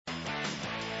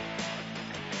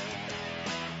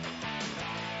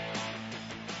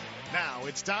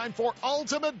it's time for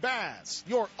Ultimate Bass,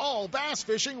 your all bass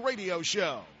fishing radio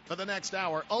show. For the next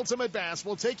hour, Ultimate Bass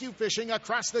will take you fishing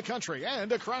across the country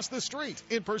and across the street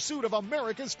in pursuit of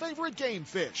America's favorite game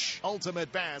fish.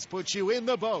 Ultimate Bass puts you in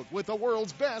the boat with the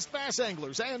world's best bass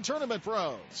anglers and tournament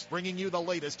pros, bringing you the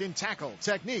latest in tackle,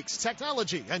 techniques,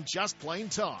 technology, and just plain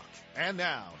talk. And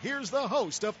now, here's the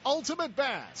host of Ultimate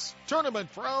Bass, Tournament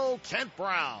Pro Kent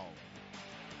Brown.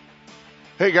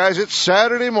 Hey guys, it's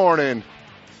Saturday morning.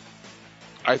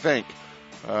 I think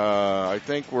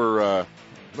we're, am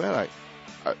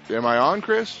I on,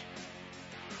 Chris?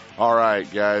 All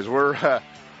right, guys, we got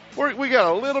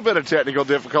a little bit of technical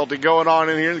difficulty going on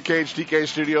in here in the KHTK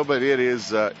studio, but it is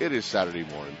Saturday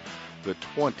morning, the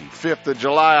 25th of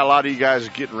July. A lot of you guys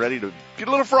are getting ready to get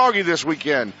a little froggy this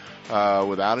weekend.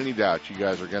 Without any doubt, you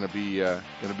guys are going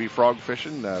to be frog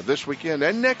fishing this weekend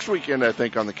and next weekend, I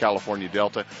think, on the California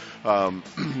Delta.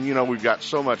 We've got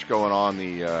so much going on.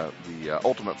 The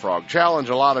Ultimate Frog Challenge,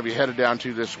 a lot of you headed down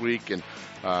to this week, and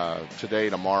today,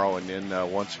 tomorrow, and then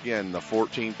once again the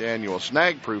 14th annual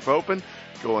Snag Proof Open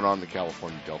going on the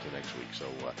California Delta next week. So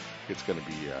it's going to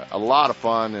be a lot of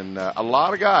fun, and a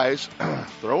lot of guys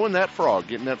throwing that frog,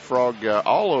 getting that frog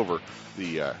all over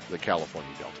the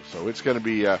California Delta. So it's going to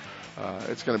be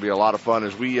a lot of fun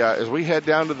as we head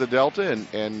down to the Delta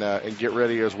and get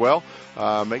ready as well.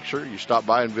 Make sure you stop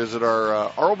by and visit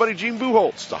our old buddy Gene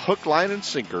Buchholz, the hook, line, and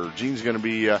sinker. Gene's going to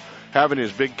be having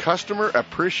his big customer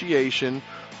appreciation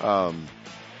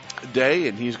day,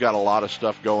 and he's got a lot of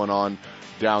stuff going on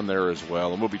down there as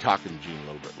well. And we'll be talking to Gene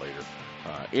a little bit later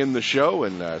in the show,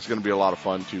 and it's going to be a lot of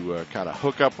fun to kind of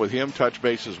hook up with him, touch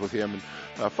bases with him,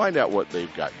 and find out what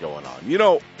they've got going on. You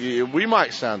know, we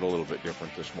might sound a little bit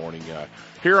different this morning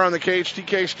here on the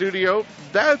KHTK studio.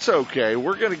 That's okay.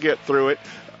 We're going to get through it.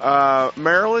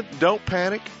 Marilyn, don't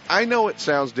panic. I know it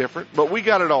sounds different, but we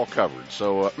got it all covered.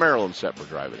 So Marilyn's set for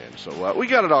driving in. So we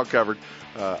got it all covered.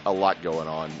 A lot going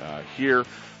on here,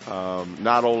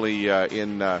 not only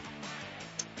in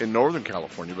Northern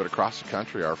California, but across the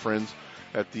country. Our friends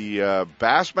at the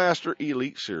Bassmaster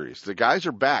Elite Series. The guys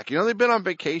are back. You know, they've been on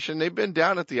vacation. They've been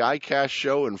down at the ICAST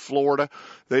show in Florida.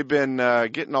 They've been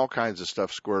getting all kinds of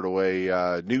stuff squared away,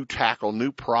 new tackle,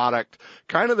 new product,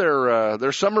 kind of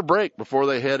their summer break before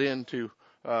they head into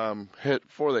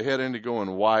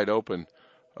going wide open,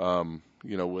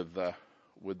 with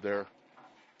their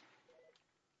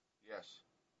yes.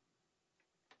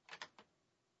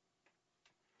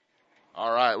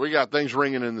 All right, we got things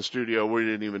ringing in the studio. We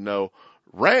didn't even know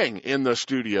rang in the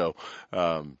studio.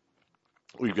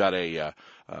 We've got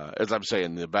as I'm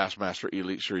saying, the Bassmaster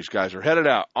Elite Series guys are headed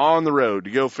out on the road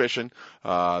to go fishing.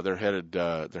 They're headed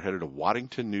to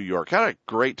Waddington, New York. Had a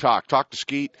great talk. Talked to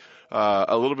Skeet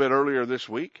a little bit earlier this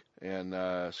week, and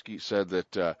Skeet said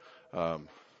that. Well,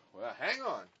 hang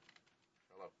on.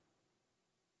 Hello.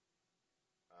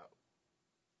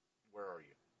 Where are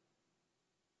you?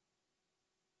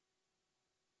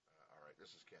 All right, this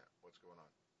is Kent. What's going on?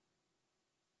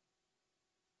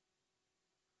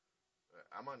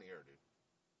 I'm on the air, dude.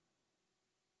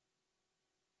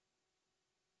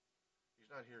 He's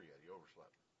not here yet. He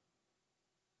overslept.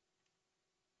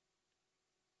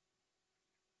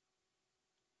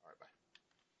 All right, bye.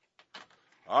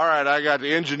 All right, I got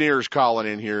the engineers calling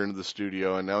in here into the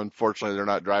studio, and unfortunately they're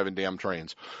not driving damn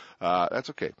trains.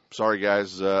 That's okay. Sorry,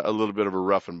 guys. A little bit of a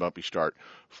rough and bumpy start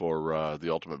for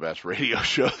the Ultimate Bass Radio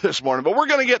Show this morning, but we're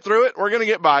going to get through it. We're going to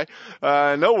get by.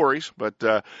 No worries. But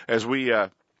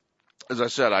as I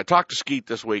said, I talked to Skeet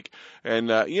this week, and,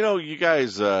 you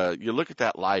guys, you look at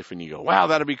that life and you go, wow,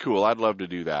 that'd be cool. I'd love to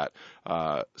do that.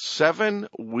 7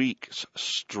 weeks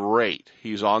straight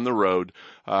he's on the road.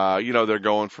 They're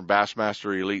going from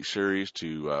Bassmaster Elite Series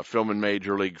to filming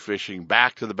Major League Fishing,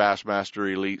 back to the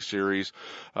Bassmaster Elite Series.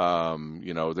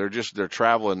 They're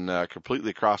traveling completely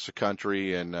across the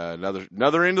country and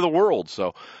another end of the world.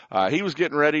 So he was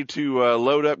getting ready to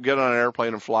load up, get on an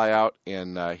airplane, and fly out.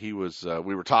 And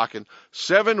we were talking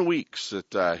 7 weeks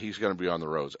that he's going to be on the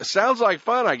roads. It sounds like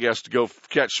fun, I guess, to go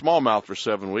catch smallmouth for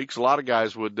 7 weeks. A lot of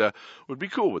guys would be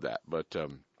cool with that, but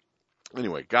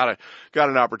anyway, got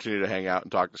an opportunity to hang out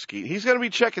and talk to Skeet. He's going to be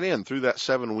checking in through that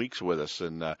 7 weeks with us,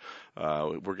 and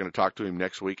we're going to talk to him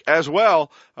next week as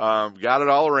well. Got it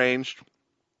all arranged.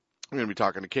 We're going to be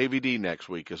talking to KVD next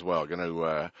week as well.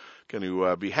 Going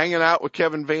to be hanging out with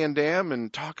Kevin Van Dam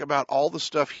and talk about all the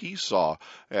stuff he saw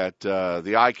at the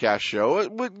ICAST show.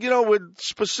 With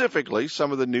specifically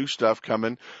some of the new stuff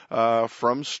coming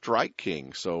from Strike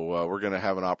King. So we're going to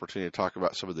have an opportunity to talk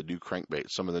about some of the new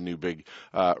crankbaits, some of the new big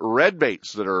red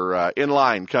baits that are in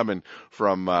line coming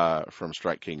from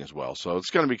Strike King as well. So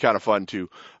it's going to be kind of fun to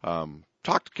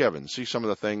talk to Kevin, see some of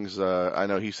the things. I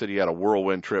know he said he had a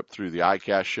whirlwind trip through the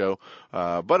ICAST show,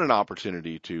 but an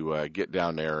opportunity to get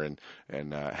down there and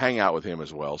hang out with him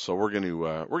as well. So we're going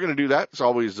to do that. It's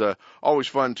always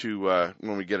fun to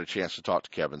when we get a chance to talk to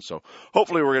Kevin. So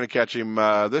hopefully we're going to catch him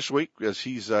this week as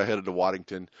he's headed to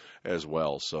Waddington as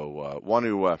well. So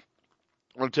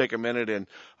want to take a minute and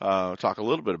talk a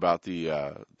little bit about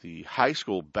the high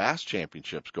school bass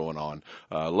championships going on.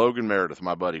 Logan Meredith,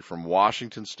 my buddy from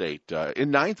Washington State,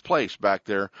 in 9th place back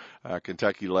there,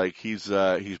 Kentucky Lake. He's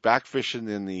back fishing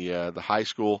in the high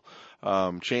school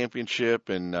championship.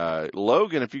 And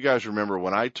Logan, if you guys remember,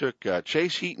 when I took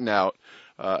Chase Heaton out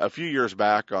a few years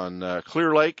back on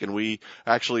Clear Lake, and we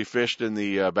actually fished in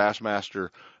the Bassmaster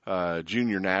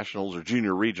junior nationals or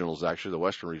junior regionals, actually the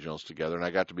Western regionals together, and I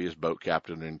got to be his boat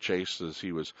captain. And Chase, as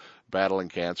he was battling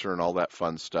cancer and all that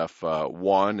fun stuff,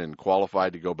 won and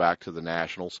qualified to go back to the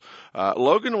nationals.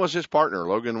 Logan was his partner.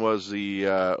 Logan was the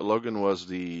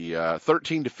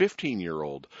 13 to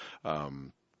 15-year-old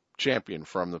champion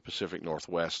from the Pacific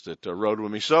Northwest that rode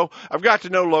with me. So I've got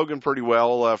to know Logan pretty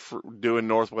well for doing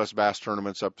Northwest Bass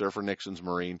tournaments up there for Nixon's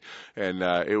Marine, and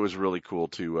it was really cool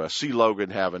to see Logan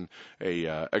having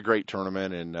a great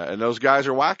tournament, and those guys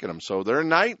are whacking them. So they're in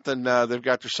 9th, and they've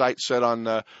got their sights set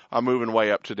on moving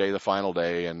way up today, the final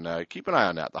day, and keep an eye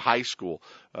on that. The high school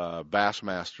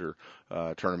Bassmaster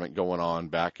tournament going on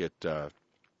back at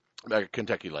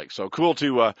Kentucky Lake. So cool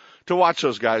to watch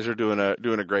those guys. Are doing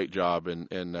a great job,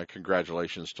 and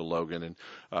congratulations to Logan.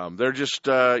 And they're just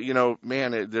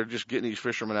man, they're just getting these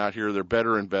fishermen out here. They're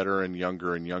better and better and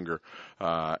younger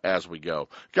as we go.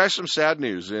 Guys, some sad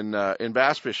news in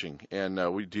bass fishing,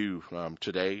 and we do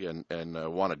today,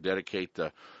 and want to dedicate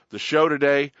the show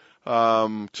today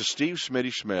to Steve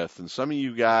Smitty Smith. And some of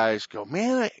you guys go,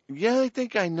 man, I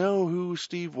think I know who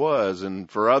Steve was. And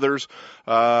for others,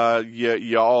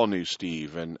 you all knew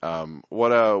Steve. And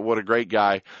what a great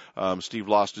guy. Steve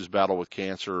lost his battle with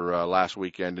cancer last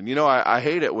weekend. And I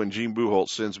hate it when Gene Buchholz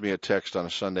sends me a text on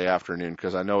a Sunday afternoon,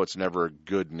 because I know it's never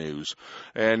good news.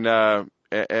 And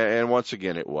once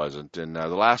again, it wasn't. And the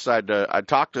last I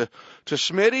talked to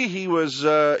Smitty, he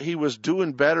was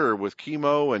doing better with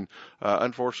chemo, and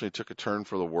unfortunately took a turn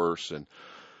for the worse. And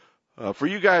for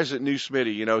you guys that knew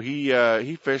Smitty,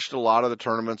 he fished a lot of the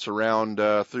tournaments around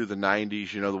through the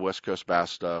 90s, the West Coast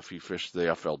Bass stuff. He fished the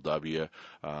FLW,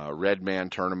 Redman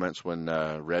tournaments when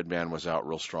Redman was out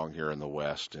real strong here in the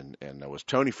West, and was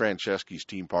Tony Franceschi's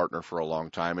team partner for a long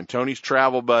time, and Tony's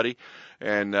travel buddy.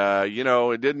 And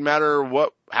it didn't matter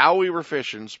how we were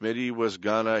fishing, Smitty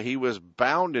was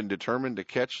bound and determined to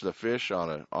catch the fish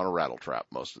on a rattle trap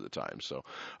most of the time. So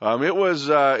it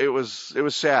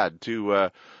was sad to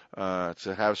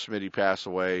have Smitty pass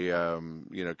away,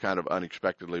 kind of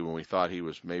unexpectedly, when we thought he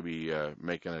was maybe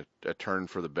making a turn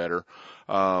for the better.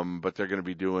 But they're going to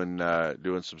be doing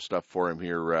some stuff for him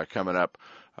here coming up,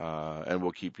 and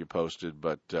we'll keep you posted.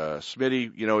 But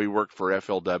Smitty, he worked for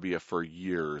FLW for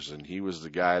years, and he was the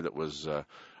guy that was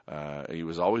he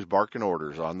was always barking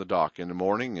orders on the dock in the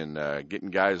morning, and getting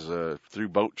guys through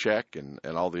boat check and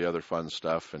all the other fun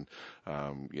stuff. And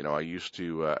I used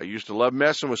to love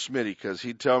messing with Smitty, because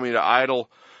he'd tell me to idle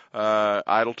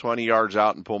 20 yards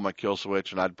out and pull my kill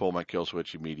switch, and I'd pull my kill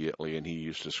switch immediately, and he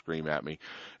used to scream at me,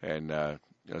 and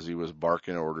as he was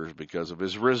barking orders because of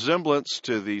his resemblance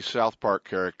to the South Park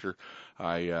character.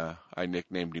 I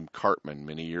nicknamed him Cartman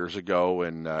many years ago,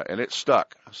 and it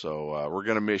stuck. So we're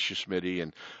going to miss you, Smitty.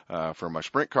 And for my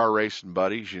sprint car racing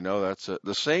buddies, that's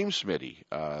the same Smitty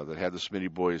that had the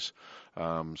Smitty Boys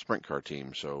sprint car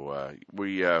team. So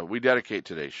we dedicate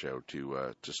today's show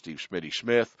to Steve Smitty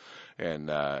Smith,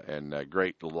 and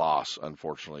great loss,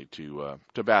 unfortunately, to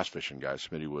bass fishing guys.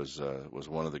 Smitty was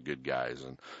one of the good guys,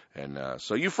 and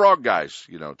so you frog guys,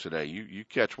 today you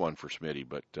catch one for Smitty,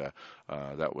 but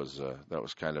that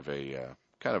was kind of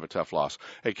a tough loss.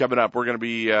 Hey, coming up, we're going to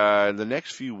be in the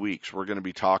next few weeks, we're going to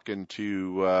be talking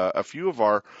to a few of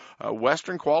our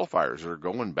Western qualifiers that are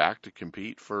going back to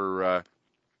compete for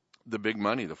the big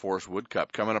money, the Forest Wood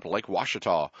Cup, coming up at Lake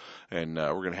Washita, and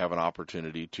we're going to have an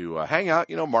opportunity to hang out.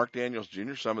 Mark Daniels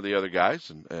Jr., some of the other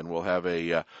guys, and we'll have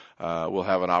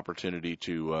an opportunity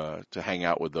to hang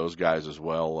out with those guys as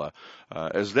well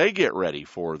as they get ready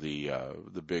for the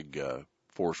big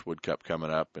Forest Wood Cup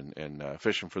coming up, and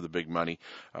fishing for the big money.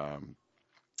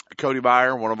 Cody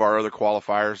Byer, one of our other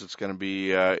qualifiers, that's going to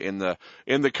be in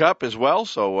the cup as well.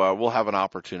 So we'll have an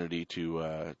opportunity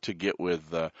to get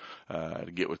with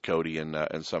Cody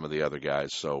and some of the other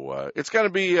guys. So it's going to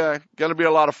be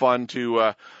a lot of fun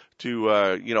to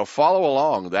follow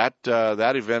along that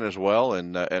event as well,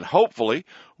 and hopefully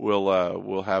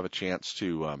we'll have a chance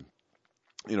to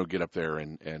get up there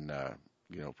and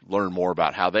learn more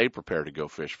about how they prepare to go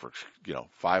fish for,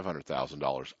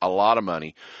 $500,000. A lot of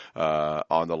money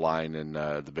on the line, and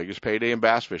the biggest payday in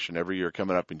bass fishing every year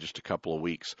coming up in just a couple of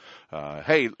weeks.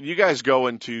 Hey, you guys go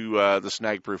into the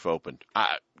Snag Proof Open.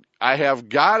 I have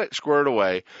got it squared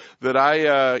away that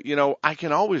I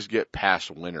can always get past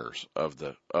winners of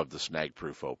the Snag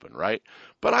Proof Open, right?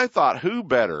 But I thought, who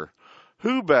better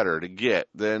to get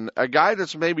than a guy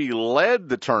that's maybe led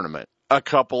the tournament a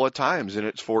couple of times in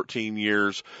its 14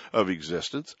 years of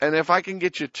existence. And if I can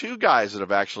get you two guys that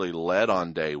have actually led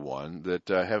on day one that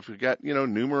have got,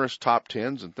 numerous top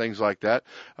tens and things like that,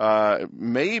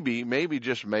 maybe,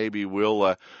 just maybe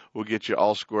we'll get you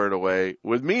all squared away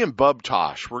with me and Bub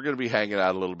Tosh. We're going to be hanging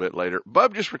out a little bit later.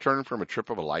 Bub just returned from a trip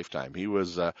of a lifetime. He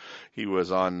was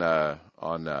on a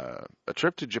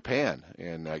trip to Japan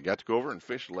and got to go over and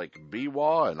fish Lake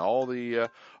Biwa and all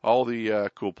the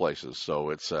cool places. So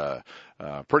it's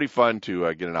pretty fun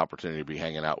to get an opportunity to be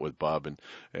hanging out with Bub and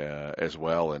as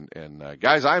well. And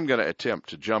guys, I'm going to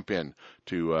attempt to jump in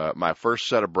to my first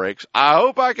set of breaks. I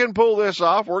hope I can pull this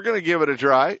off. We're going to give it a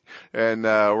try, and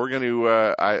we're going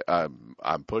to.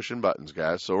 I'm pushing buttons,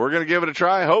 guys. So we're going to give it a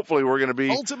try. Hopefully, we're going to be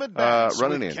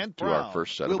running in to our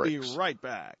first set of breaks. We'll be right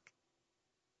back.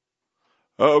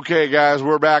 Okay, guys,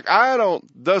 we're back.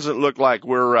 Doesn't look like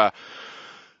we're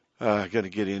going to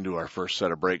get into our first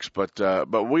set of breaks, but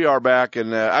we are back,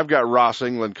 and I've got Ross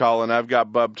England calling. I've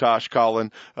got Bub Tosh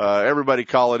calling. Everybody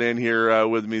calling in here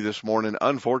with me this morning.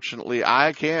 Unfortunately,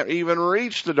 I can't even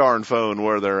reach the darn phone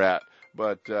where they're at,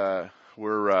 but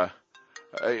we're.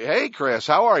 Hey, Chris,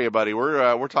 how are you, buddy?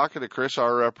 We're talking to Chris,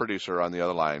 our producer, on the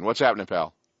other line. What's happening,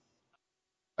 pal?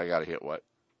 I got to hit what?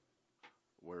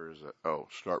 Where is it? Oh,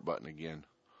 start button again.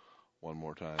 One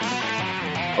more time.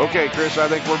 Okay, Chris, I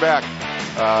think we're back.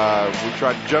 We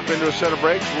tried to jump into a set of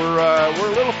breaks. We're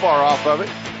a little far off of it,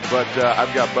 but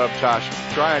I've got Bub Tosh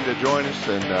trying to join us,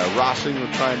 and Ross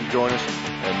England trying to join us.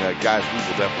 And guys, we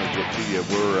will definitely get to you.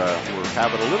 We're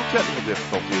having a little technical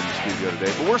difficulty in the studio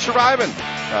today, but we're surviving.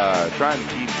 Trying to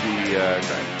keep the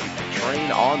train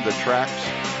on the tracks.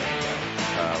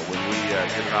 When we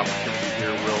get an opportunity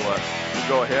here, we'll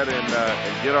go ahead and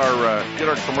get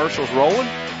our commercials rolling.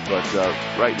 But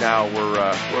right now we're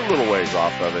a little ways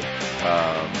off of it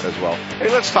as well.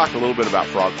 Hey, let's talk a little bit about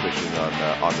frog fishing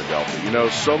on the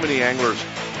Delta. So many anglers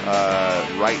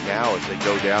right now as they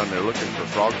go down, they're looking for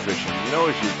frog fishing. As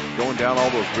you're going down all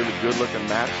those really good-looking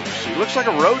maps that you see, it looks like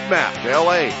a road map to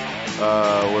L.A.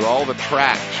 With all the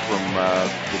tracks from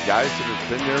the guys that have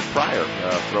been there prior,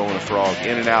 throwing a frog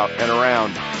in and out and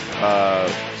around.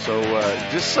 So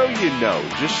just so you know,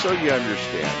 just so you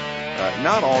understand,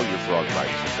 not all your frog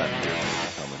bites this time of year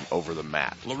are coming over the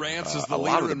mat. Lowrance is the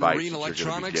leader in marine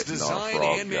electronics design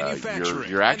and manufacturing.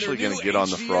 You're actually going to get on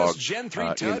the frog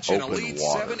in open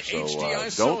water.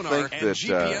 So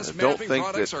don't think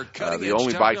that the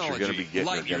only bites you're going to be getting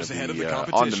are going to be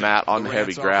on the mat, on the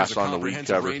heavy grass, on the weed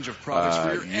cover.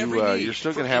 You're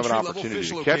still going to have an opportunity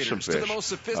to catch some fish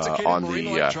on the.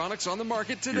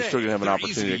 You're still going to have an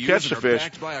opportunity to catch the fish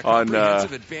on.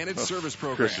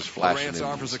 Chris is flashing in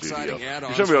the studio.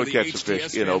 You're still going to be able to catch the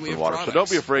fish in open water. So don't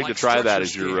be afraid to try that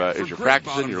as you're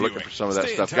practicing. You're looking for some of that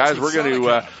stuff, guys. We're going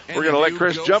to let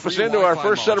Chris jump us into our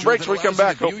first set of breaks. When we come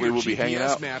back, hopefully we'll be hanging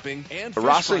out.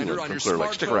 Ross England from Clear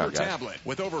Lake. Stick around, guys.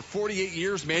 With over 48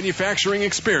 years manufacturing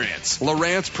experience,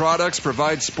 Lowrance Products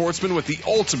provides sportsmen with the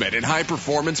ultimate in high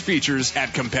performance features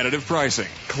at competitive pricing.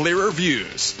 Clearer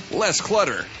views, less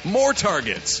clutter, more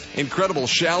targets, incredible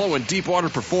shallow and deep water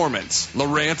performance.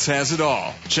 Lowrance has it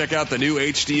all. Check out the new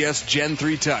HDS Gen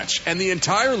 3 Touch and the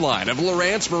entire line of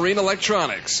Lowrance Marine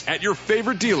Electronics at your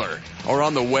favorite dealer or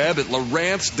on the web at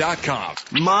Lowrance.com.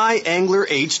 My Angler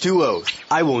H2O.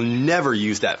 I will never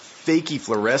use that fakey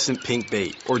fluorescent pink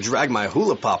bait or drag my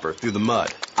hula popper through the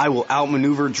mud. I will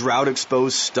outmaneuver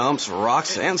drought-exposed stumps,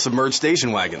 rocks, and submerged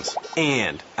station wagons.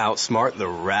 And outsmart the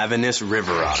ravenous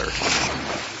river otter.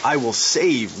 I will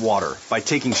save water by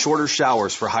taking shorter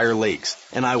showers for higher lakes.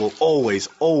 And I will always,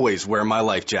 always wear my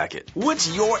life jacket.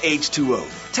 What's your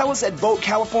H2O? Tell us at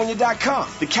BoatCalifornia.com.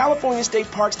 The California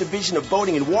State Parks Division of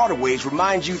Boating and Waterways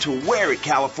reminds you to wear it,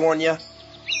 California.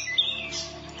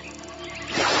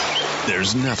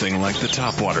 There's nothing like the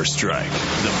topwater strike.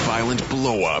 The violent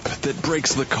blow-up that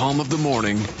breaks the calm of the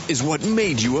morning is what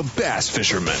made you a bass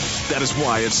fisherman. That is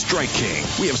why at Strike King,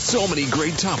 we have so many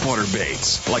great topwater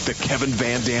baits, like the Kevin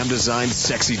Van Dam designed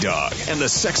Sexy Dog and the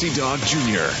Sexy Dog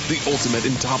Junior, the ultimate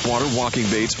in topwater walking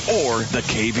baits, or the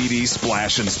KVD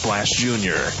Splash and Splash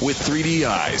Junior, with 3D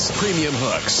eyes, premium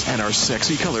hooks, and our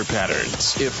sexy color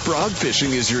patterns. If frog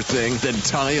fishing is your thing, then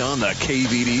tie on the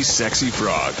KVD Sexy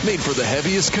Frog, made for the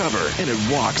heaviest cover, and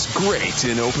it walks great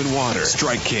in open water.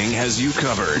 Strike King has you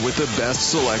covered with the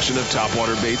best selection of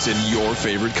topwater baits in your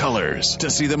favorite colors. To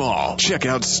see them all, check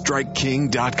out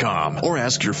StrikeKing.com or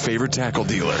ask your favorite tackle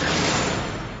dealer.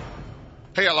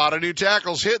 Hey, a lot of new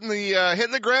tackles hitting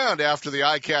the ground after the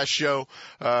ICAST show,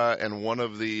 and one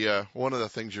of the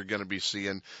things you're going to be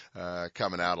seeing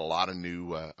coming out, a lot of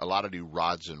new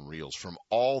rods and reels from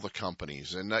all the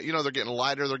companies, and they're getting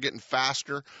lighter, they're getting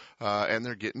faster, and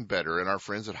they're getting better. And our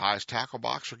friends at Highest Tackle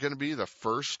Box are going to be the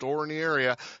first store in the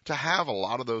area to have a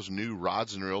lot of those new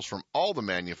rods and reels from all the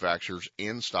manufacturers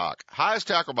in stock. Highest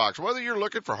Tackle Box, whether you're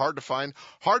looking for hard to find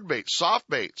hard baits, soft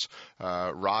baits,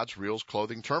 rods, reels,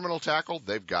 clothing, terminal tackle,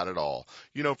 they've got it all.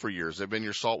 For years, they've been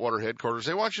your saltwater headquarters.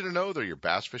 They want you to know they're your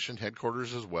bass fishing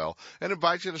headquarters as well, and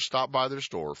invite you to stop by their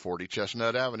store, 40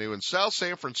 Chestnut Avenue in South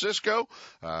San Francisco.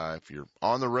 If you're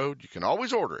on the road, you can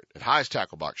always order it at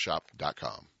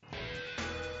highesttackleboxshop.com.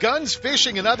 Guns,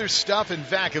 Fishing, and Other Stuff in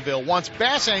Vacaville wants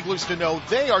bass anglers to know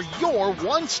they are your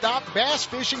one-stop bass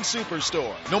fishing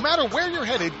superstore. No matter where you're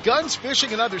headed, Guns,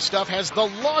 Fishing, and Other Stuff has the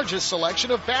largest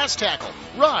selection of bass tackle,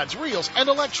 rods, reels, and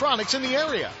electronics in the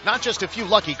area. Not just a few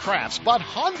lucky crafts, but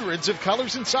hundreds of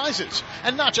colors and sizes.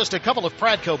 And not just a couple of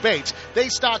Pradco baits, they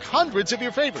stock hundreds of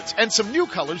your favorites and some new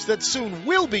colors that soon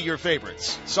will be your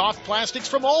favorites. Soft plastics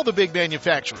from all the big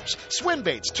manufacturers, swim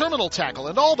baits, terminal tackle,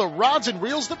 and all the rods and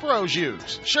reels the pros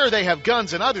use. Sure, they have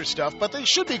Guns and Other Stuff, but they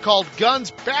should be called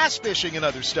Guns, Bass Fishing, and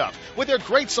Other Stuff. With their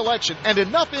great selection and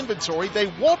enough inventory, they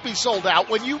won't be sold out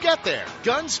when you get there.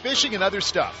 Guns, Fishing, and Other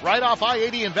Stuff, right off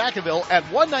I-80 in Vacaville at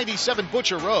 197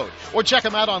 Butcher Road. Or check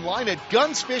them out online at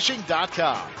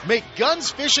gunsfishing.com. Make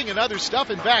Guns, Fishing, and Other Stuff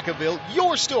in Vacaville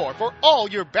your store for all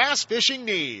your bass fishing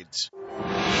needs.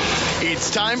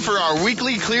 It's time for our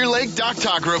weekly Clear Lake Dock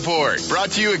Talk Report, brought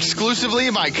to you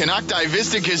exclusively by Canocti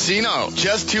Vista Casino,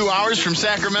 just 2 hours from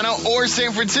Sacramento or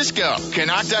San Francisco.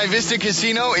 Canocti Vista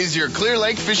Casino is your Clear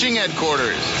Lake fishing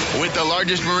headquarters. With the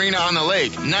largest marina on the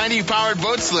lake, 90 powered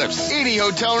boat slips, 80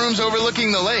 hotel rooms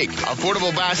overlooking the lake,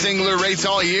 affordable bass angler rates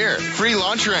all year, free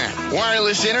launch ramp,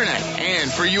 wireless internet,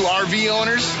 and for you RV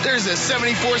owners, there's a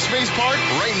 74-space park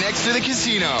right next to the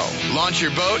casino. Launch your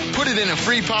boat, put it in a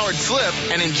free powered slip,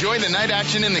 and enjoy the night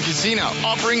action in the casino,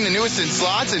 offering the newest in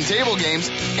slots and table games,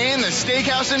 and the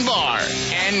steakhouse and bar.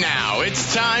 And now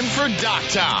it's time for Dock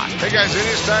Talk. Hey guys, it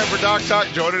is time for Dock Talk.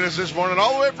 Joining us this morning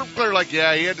all the way from Clear Lake.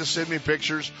 Yeah, he had to send me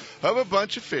pictures of a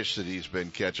bunch of fish that he's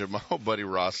been catching. My old buddy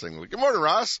Ross Singley. Good morning,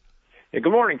 Ross. Hey,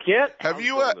 good morning, Kent. Have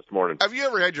you this morning? Have you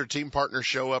ever had your team partner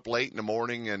show up late in the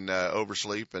morning and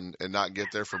oversleep and not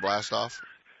get there for blast off?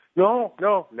 No,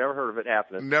 never heard of it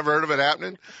happening. Never heard of it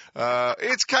happening?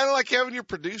 It's kind of like having your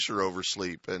producer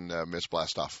oversleep and miss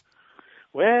blast off.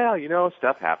 Well,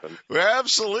 stuff happens. Well,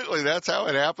 absolutely. That's how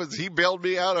it happens. He bailed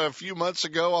me out a few months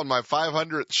ago on my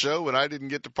 500th show when I didn't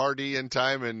get to party in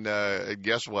time. And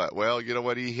guess what? Well, you know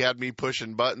what? He had me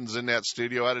pushing buttons in that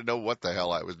studio. I didn't know what the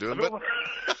hell I was doing. But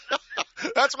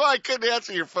that's why I couldn't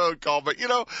answer your phone call. But,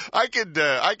 I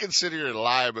could sit here and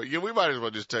lie. But we might as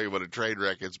well just tell you what a train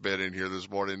wreck it's been in here this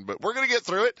morning. But we're going to get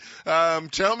through it.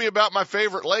 Tell me about my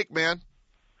favorite lake, man.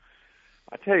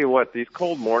 I tell you what, these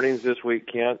cold mornings this week,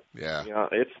 Kent. Yeah.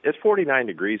 It's 49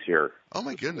 degrees here. Oh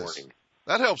my goodness. Morning.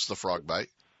 That helps the frog bite.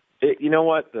 You know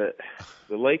what? The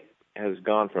lake has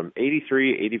gone from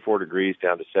 83, 84 degrees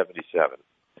down to 77.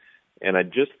 And I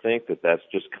just think that's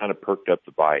just kind of perked up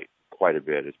the bite quite a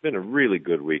bit. It's been a really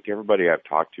good week. Everybody I've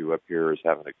talked to up here is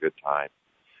having a good time.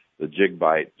 The jig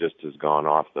bite just has gone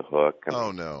off the hook.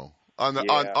 Oh no.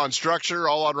 On structure,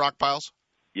 all on rock piles?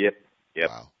 Yep.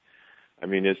 Wow. I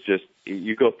mean, it's just,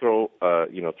 you go throw,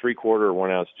 3/4 or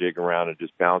 1 ounce jig around and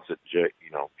just bounce it,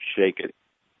 shake it,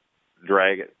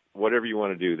 drag it, whatever you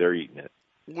want to do, they're eating it.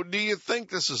 Well, do you think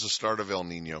this is the start of El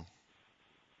Nino?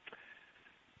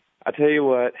 I tell you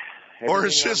what. Or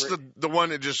it's just the one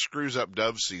that just screws up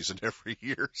dove season every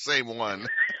year, same one.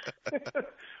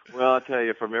 Well, I tell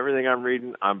you, from everything I'm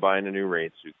reading, I'm buying a new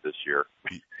rain suit this year.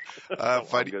 I'm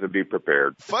going to be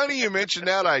prepared. Funny you mentioned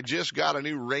that. I just got a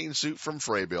new rain suit from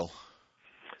Fraybill.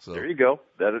 So, there you go.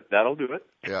 That'll do it.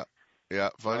 Yeah.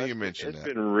 Funny you mentioned that. It's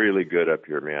been really good up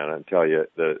here, man. I tell you,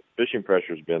 the fishing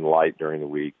pressure's been light during the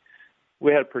week.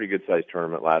 we had a pretty good sized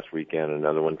tournament last weekend,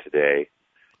 another one today.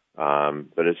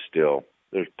 But it's still,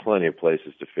 there's plenty of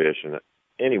places to fish, and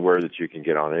anywhere that you can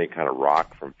get on any kind of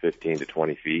rock from 15 to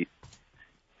 20 feet,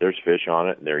 there's fish on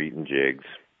it, and they're eating jigs.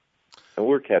 And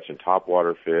we're catching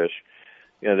topwater fish.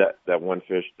 You know, that one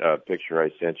fish picture I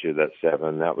sent you, that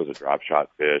 7, that was a drop shot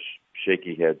fish,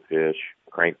 shaky head fish,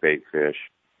 crankbait fish.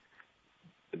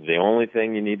 The only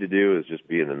thing you need to do is just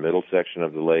be in the middle section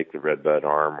of the lake, the redbud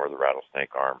arm or the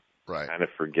rattlesnake arm. Right. Kind of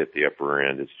forget the upper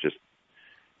end. It's just,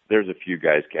 there's a few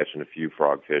guys catching a few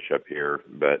frogfish up here,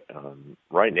 but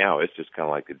right now it's just kind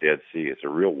of like the Dead Sea. It's a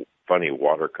real funny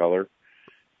watercolor,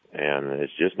 and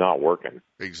it's just not working.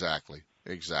 Exactly.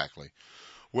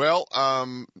 Well, are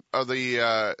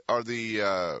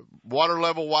the water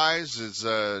level wise is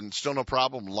still no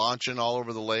problem launching all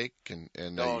over the lake and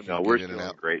no, we're still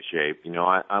in great shape. You know,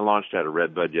 I launched at a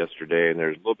redbud yesterday, and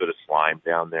there's a little bit of slime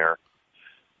down there,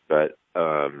 but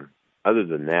other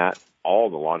than that, all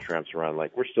the launch ramps around the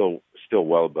lake, we're still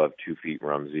well above 2 feet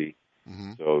Rumsey.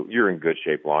 Mm-hmm. So you're in good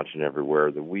shape launching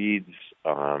everywhere. The weeds,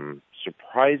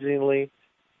 surprisingly,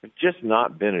 have just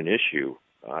not been an issue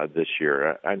this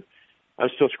year. I'm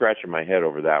still scratching my head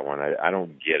over that one. I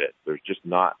don't get it. There's just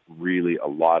not really a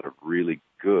lot of really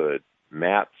good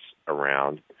mats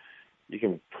around. You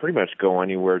can pretty much go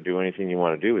anywhere, do anything you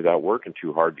want to do without working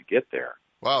too hard to get there.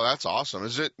 Wow, that's awesome.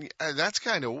 That's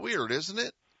kind of weird, isn't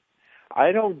it?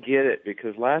 I don't get it,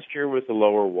 because last year with the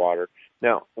lower water,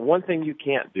 now, one thing you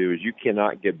can't do is you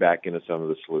cannot get back into some of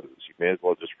the sloughs. You may as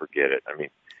well just forget it. I mean,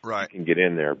 right. You can get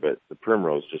in there, but the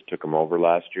Primrose just took them over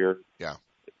last year. Yeah.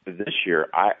 But this year,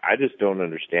 I just don't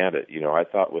understand it. You know, I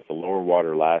thought with the lower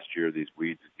water last year, these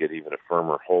weeds would get even a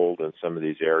firmer hold in some of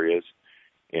these areas.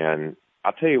 And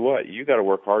I'll tell you what, you got to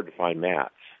work hard to find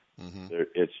mats. Mm-hmm.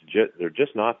 They're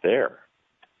just not there.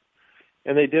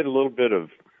 And they did a little bit of,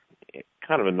 it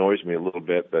kind of annoys me a little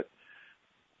bit, but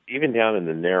even down in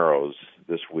the Narrows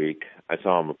this week, I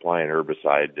saw them applying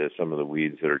herbicide to some of the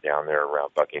weeds that are down there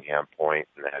around Buckingham Point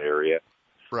in that area.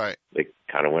 Right. They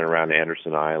kind of went around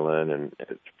Anderson Island, and it's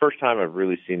the first time I've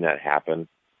really seen that happen.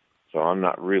 So I'm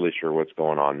not really sure what's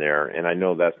going on there. And I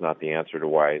know that's not the answer to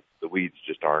why the weeds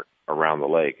just aren't around the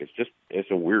lake.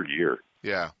 It's a weird year.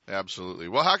 Yeah, absolutely.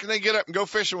 Well, how can they get up and go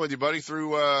fishing with you, buddy,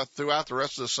 throughout the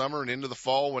rest of the summer and into the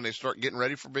fall when they start getting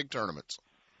ready for big tournaments?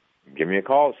 Give me a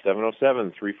call,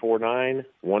 707-349-1427,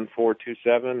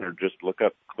 or just look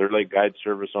up Clear Lake Guide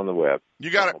Service on the web. You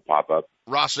got it. It'll pop up.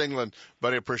 Ross England,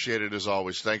 buddy, appreciate it as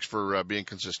always. Thanks for being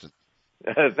consistent.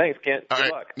 Thanks, Kent.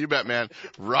 Good luck. You bet, man.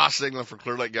 Ross England from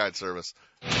Clear Lake Guide Service.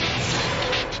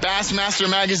 Bassmaster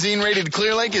Magazine rated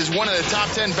Clear Lake as one of the top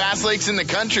 10 bass lakes in the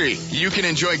country. You can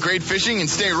enjoy great fishing and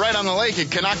stay right on the lake at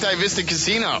Canocti Vista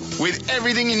Casino. With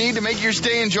everything you need to make your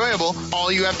stay enjoyable,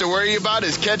 all you have to worry about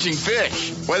is catching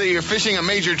fish. Whether you're fishing a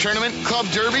major tournament, club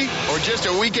derby, or just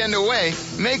a weekend away,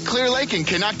 make Clear Lake and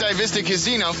Canocti Vista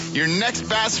Casino your next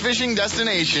bass fishing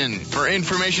destination. For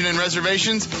information and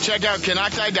reservations, check out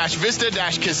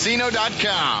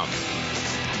canocti-vista-casino.com.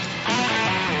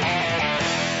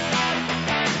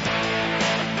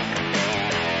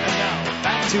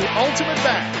 To Ultimate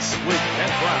Bass with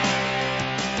Kent Brown.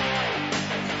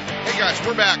 Hey guys,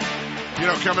 we're back. You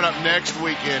know, coming up next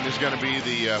weekend is going to be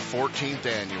the 14th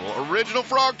annual Original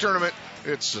Frog Tournament.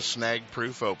 It's a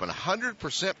snag-proof open, 100%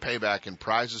 payback in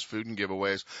prizes, food, and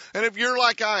giveaways. And if you're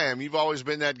like I am, you've always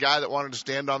been that guy that wanted to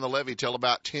stand on the levee till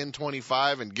about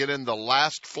 10:25 and get in the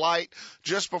last flight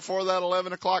just before that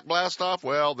 11 o'clock blast off.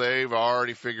 Well, they've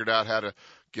already figured out how to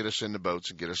get us in the boats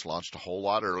and get us launched a whole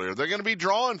lot earlier. They're going to be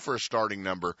drawing for a starting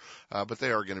number, but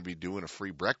they are going to be doing a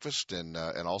free breakfast and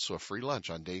also a free lunch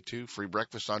on day 2, free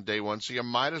breakfast on day 1. So you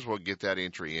might as well get that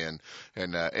entry in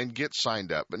and get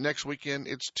signed up. But next weekend,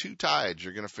 it's 2 tides.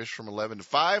 You're going to fish from 11 to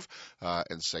 5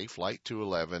 and safe light to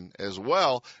 11, as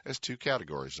well as 2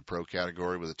 categories, the pro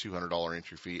category with a $200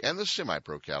 entry fee and the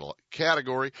semi-pro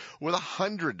category with a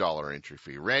 $100 entry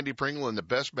fee. Randy Pringle and the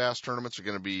Best Bass Tournaments are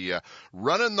going to be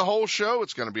running the whole show.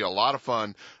 It's going to be a lot of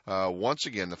fun. Once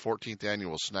again, the 14th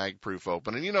annual Snag Proof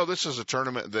Open. And, you know, this is a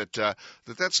tournament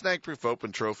that Snag Proof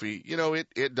Open trophy, you know,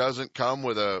 it doesn't come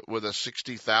with a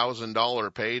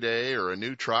 $60,000 payday or a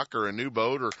new truck or a new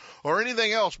boat or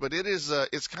anything else, but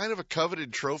it's kind of a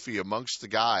coveted trophy amongst the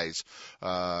guys.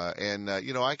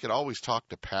 You know, I could always talk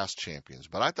to past champions,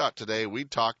 but I thought today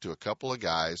we'd talk to a couple of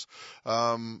guys,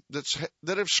 that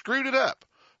have screwed it up.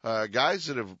 Guys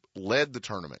that have led the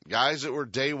tournament, guys that were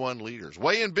day 1 leaders.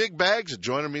 Weighing big bags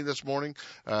joining me this morning.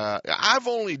 I've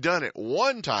only done it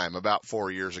one time about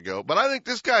 4 years ago, but I think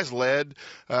this guy's led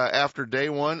after day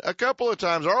 1 a couple of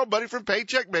times. Our old buddy from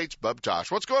Paycheck Baits, Bub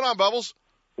Tosh. What's going on, Bubbles?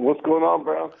 What's going on,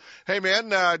 bro? Hey, man,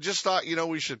 just thought,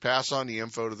 we should pass on the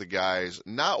info to the guys,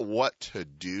 not what to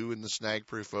do in the Snag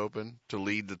Proof Open to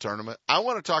lead the tournament. I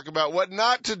want to talk about what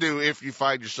not to do if you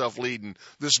find yourself leading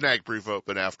the Snag Proof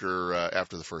Open after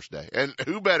the first day. And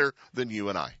who better than you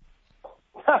and I?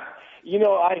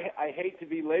 I hate to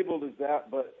be labeled as that,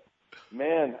 but,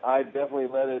 man, I definitely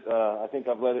led it. I think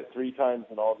I've led it 3 times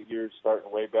in all the years,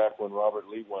 starting way back when Robert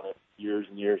Lee won it years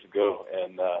and years ago.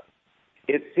 And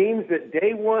it seems that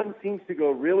day one seems to go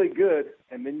really good,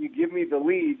 and then you give me the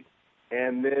lead,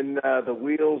 and then the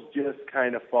wheels just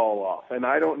kind of fall off. And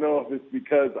I don't know if it's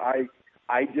because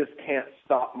I just can't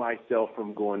stop myself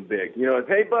from going big.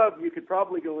 Hey, Bub, you could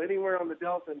probably go anywhere on the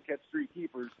Delta and catch 3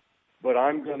 keepers, but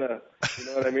I'm going to, you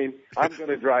know what I mean? I'm going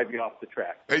to drive you off the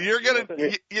track. And you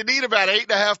need about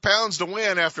 8.5 pounds to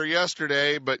win after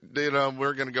yesterday, but,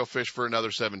 we're going to go fish for another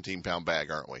 17-pound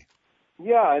bag, aren't we?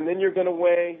 Yeah, and then you're going to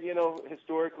weigh,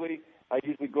 historically, I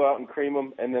usually go out and cream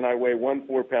them, and then I weigh 1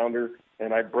 4-pounder,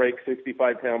 and I break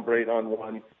 65-pound braid on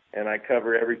one, and I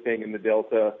cover everything in the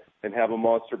Delta and have a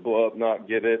monster blow up, not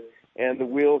get it, and the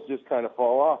wheels just kind of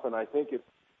fall off. And I think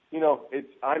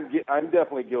I'm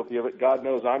definitely guilty of it. God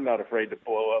knows I'm not afraid to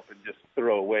blow up and just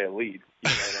throw away a lead. You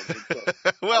know what I mean?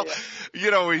 So,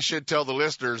 well, we should tell the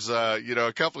listeners,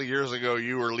 a couple of years ago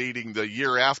you were leading the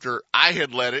year after I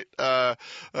had led it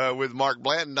with Mark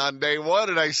Blanton on day one,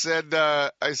 and I said,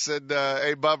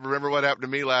 hey, Bub, remember what happened to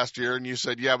me last year? And you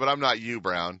said, yeah, but I'm not you,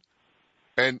 Brown.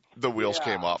 And the wheels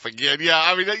came off again. Yeah,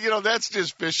 I mean, that's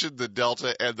just fishing the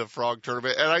Delta and the Frog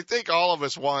Tournament. And I think all of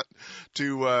us want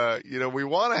to, we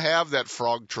want to have that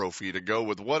Frog Trophy to go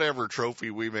with whatever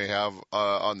trophy we may have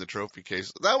on the trophy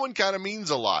case. That one kind of means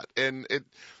a lot. And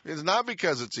it's not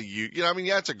because it's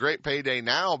it's a great payday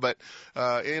now, but,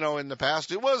 in the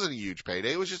past it wasn't a huge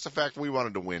payday. It was just the fact we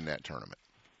wanted to win that tournament.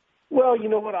 Well, you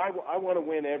know what? I want to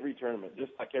win every tournament,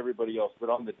 just like everybody else. But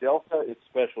on the Delta, it's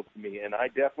special to me, and I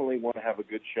definitely want to have a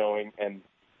good showing. And,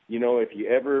 if you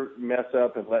ever mess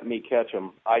up and let me catch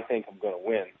them, I think I'm going to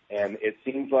win. And it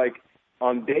seems like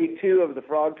on day 2 of the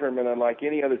Frog Tournament, unlike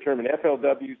any other tournament,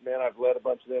 FLWs, man, I've led a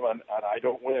bunch of them. I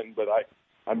don't win, but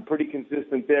I'm pretty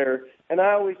consistent there. And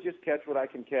I always just catch what I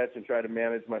can catch and try to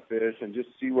manage my fish and just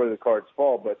see where the cards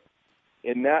fall. But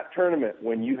in that tournament,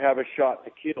 when you have a shot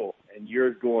to kill and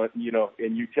you're going,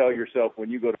 and you tell yourself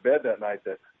when you go to bed that night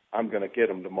that I'm going to get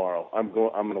them tomorrow, I'm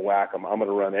going to whack them, I'm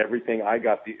going to run everything.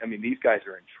 These guys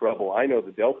are in trouble. I know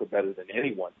the Delta better than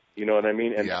anyone. You know what I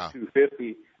mean? And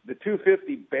the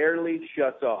 250 barely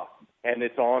shuts off and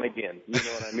it's on again. You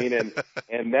know what I mean?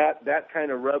 And that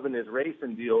kind of rubbing his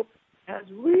racing deal has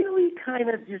really kind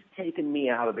of just taken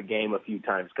me out of the game a few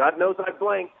times. God knows I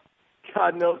blanked.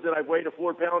 God knows that I weighed a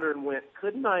 4-pounder and went,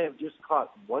 couldn't I have just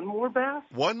caught one more bass?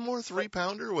 One more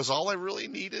 3-pounder was all I really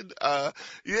needed.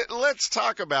 Let's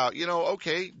talk about,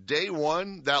 day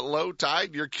 1, that low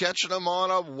tide, you're catching them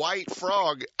on a white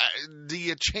frog. Do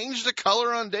you change the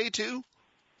color on day 2?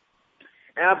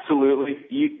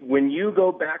 Absolutely. When you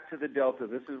go back to the Delta,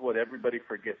 this is what everybody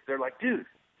forgets. They're like, dude,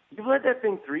 you've led that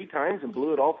thing 3 times and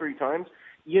blew it all 3 times.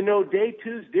 Day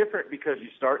 2's different because you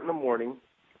start in the morning,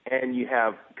 and you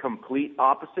have complete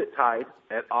opposite tide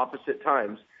at opposite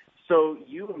times. So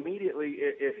you immediately,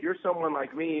 if you're someone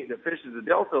like me that fishes the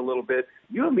Delta a little bit,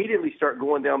 you immediately start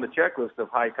going down the checklist of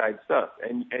high tide stuff.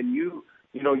 And you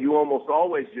almost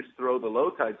always just throw the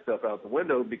low tide stuff out the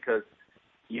window because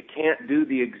you can't do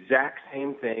the exact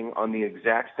same thing on the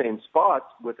exact same spots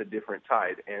with a different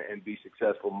tide and be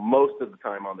successful most of the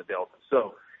time on the Delta.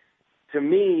 So to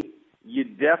me, you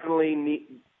definitely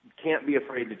can't be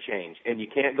afraid to change, and you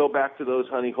can't go back to those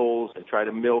honey holes and try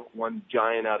to milk one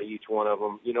giant out of each one of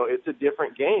them. It's a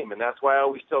different game, and that's why I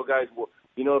always tell guys, well,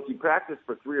 if you practice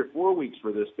for 3 or 4 weeks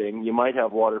for this thing, you might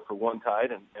have water for one tide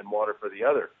and water for the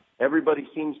other. Everybody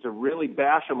seems to really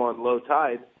bash them on low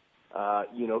tide,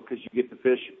 because you get to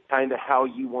fish kind of how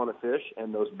you want to fish,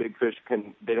 and those big fish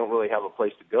they don't really have a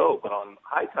place to go. But on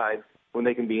high tide, when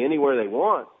they can be anywhere they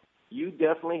want, you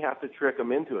definitely have to trick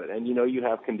them into it. And, you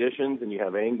have conditions and you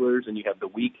have anglers and you have the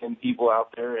weekend people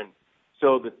out there. And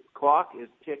so the clock is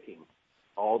ticking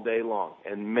all day long.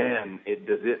 And, man,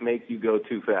 does it make you go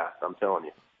too fast, I'm telling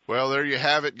you. Well, there you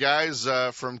have it, guys,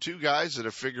 from 2 guys that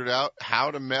have figured out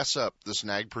how to mess up the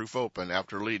Snag Proof Open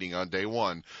after leading on day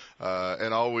 1.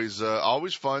 And always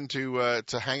fun to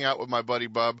hang out with my buddy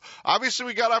Bub. Obviously,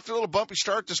 we got off to a little bumpy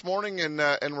start this morning, and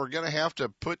we're going to have to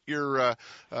put your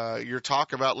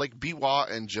talk about Lake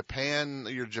Biwa and Japan,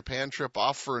 your Japan trip,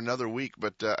 off for another week.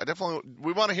 But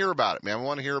we want to hear about it, man. We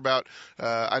want to hear about.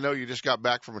 I know you just got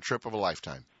back from a trip of a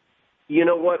lifetime. You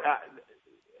know what?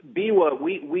 Biwa,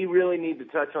 we really need to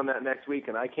touch on that next week,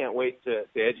 and I can't wait to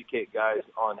educate guys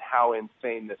on how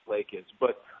insane this lake is.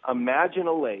 But imagine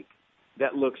a lake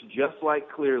that looks just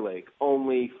like Clear Lake,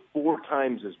 only 4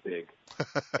 times as big.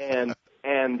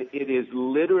 and it is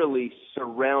literally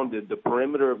surrounded, the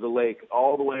perimeter of the lake,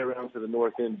 all the way around to the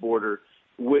north end border,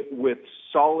 with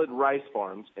solid rice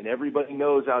farms. And everybody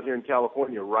knows out here in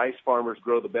California, rice farmers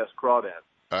grow the best crawdads.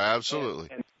 Absolutely.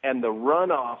 And the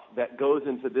runoff that goes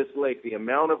into this lake, the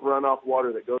amount of runoff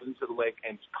water that goes into the lake,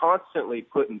 and constantly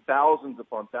putting thousands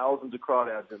upon thousands of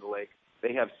crawdads in the lake.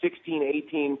 They have 16,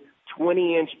 18,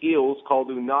 20-inch eels called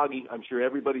unagi. I'm sure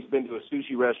everybody's been to a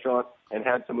sushi restaurant and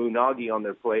had some unagi on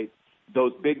their plate.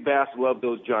 Those big bass love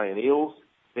those giant eels.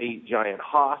 They eat giant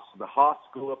haas. The haas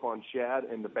go up on shad,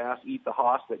 and the bass eat the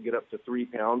haas that get up to 3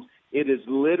 pounds. It is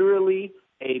literally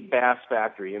a bass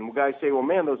factory. And guys say, well,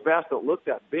 man, those bass don't look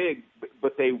that big,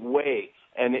 but they weigh.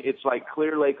 And it's like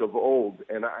Clear Lake of old.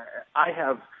 And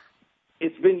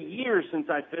it's been years since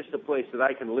I fished a place that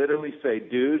I can literally say,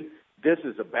 dude, this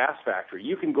is a bass factory.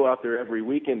 You can go out there every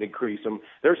weekend and crease them.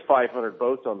 There's 500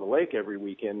 boats on the lake every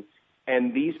weekend,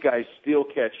 and these guys still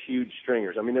catch huge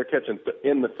stringers. I mean, they're catching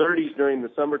in the 30s during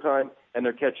the summertime, and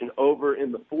they're catching over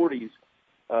in the 40s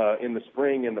in the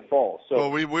spring and the fall. So,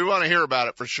 well, we want to hear about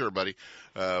it for sure, buddy.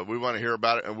 We want to hear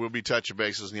about it, and we'll be touching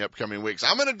bases in the upcoming weeks.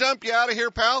 I'm going to dump you out of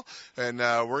here, pal, and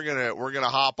we're gonna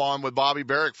hop on with Bobby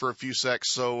Barrack for a few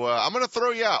secs. So I'm going to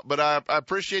throw you out, but I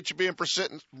appreciate you being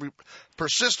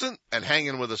persistent and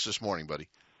hanging with us this morning, buddy.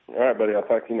 All right, buddy. I'll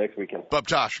talk to you next weekend. Bub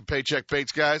Tosh from Paycheck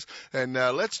Baits, guys. And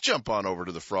let's jump on over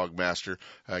to the Frog Master,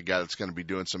 a guy that's going to be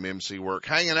doing some MC work,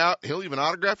 hanging out. He'll even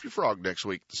autograph your frog next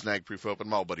week, the Snag Proof Open.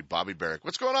 My buddy Bobby Barrack.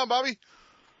 What's going on, Bobby?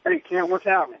 Hey, Ken, what's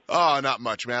happening? Oh, not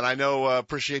much, man. I know,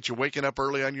 appreciate you waking up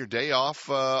early on your day off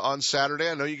on Saturday.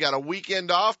 I know you got a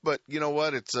weekend off, but you know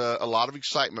what? It's a lot of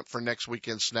excitement for next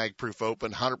weekend's Snag Proof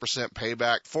Open, 100%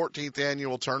 payback, 14th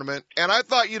annual tournament. And I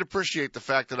thought you'd appreciate the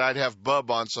fact that I'd have Bub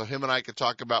on so him and I could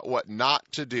talk about what not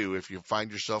to do if you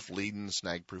find yourself leading the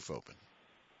Snag Proof Open.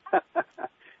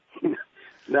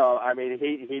 No, I mean,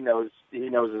 he knows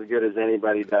as good as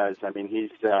anybody does. I mean,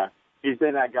 he's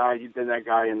been that guy. You've been that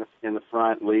guy in the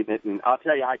front leading it. And I'll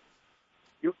tell you,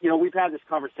 you know, we've had this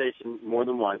conversation more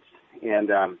than once, and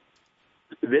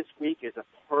this week is a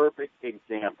perfect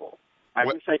example. I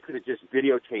wish I could have just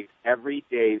videotaped every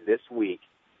day this week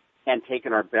and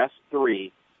taken our best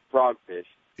 3 frogfish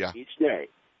each day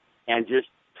and just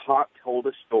told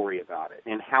a story about it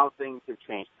and how things have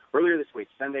changed. Earlier this week,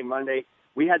 Sunday, Monday,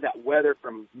 we had that weather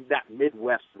from that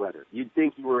Midwest weather. You'd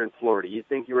think you were in Florida. You'd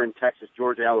think you were in Texas,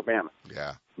 Georgia, Alabama.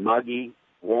 Yeah. Muggy,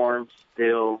 warm,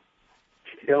 still,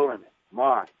 killing it.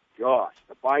 My gosh,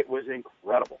 the bite was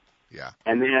incredible. Yeah.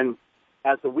 And then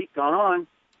as the week gone on,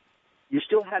 you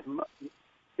still had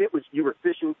you were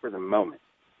fishing for the moment.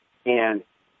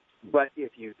 But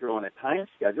if you throw in a time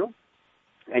schedule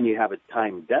and you have a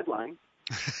time deadline,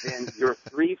 then you're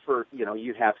 3 for,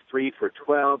 you have 3 for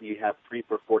 12, you have 3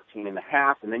 for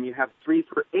 14.5, and then you have 3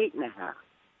 for 8.5.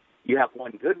 You have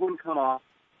one good one come off.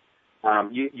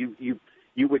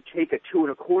 You would take a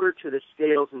 2 1/4 to the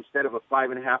scales instead of a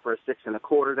 5.5 or a 6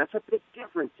 1/4. That's a big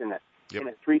difference in a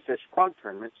 3-fish frog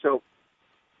tournament. So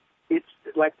it's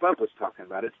like Bub was talking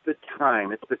about. It's the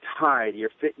time. It's the tide.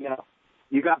 You're fit.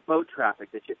 You got boat traffic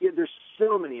there's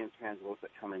so many intangibles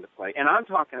that come into play. And I'm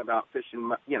talking about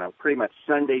fishing, pretty much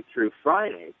Sunday through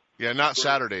Friday. Yeah, not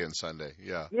Saturday and Sunday.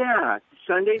 Yeah. Yeah,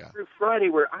 Sunday through Friday,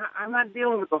 where I'm not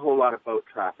dealing with a whole lot of boat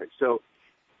traffic. So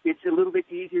it's a little bit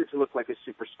easier to look like a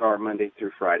superstar Monday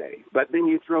through Friday. But then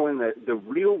you throw in the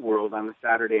real world on the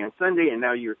Saturday and Sunday, and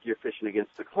now you're fishing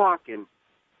against the clock, and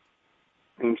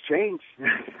things change.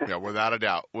 Yeah, without a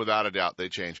doubt, they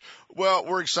change. Well,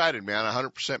 we're excited, man.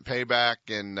 100% payback,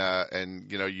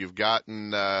 and you've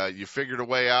gotten you figured a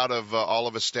way out of all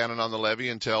of us standing on the levee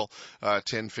until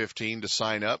 10:15 to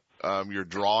sign up. You're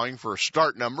drawing for a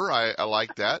start number. I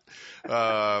like that,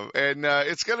 and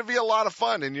it's going to be a lot of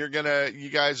fun. And you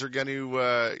guys are going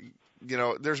to.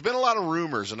 There's been a lot of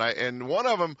rumors, and one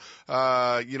of them,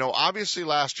 obviously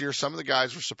last year, some of the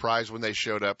guys were surprised when they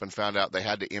showed up and found out they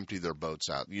had to empty their boats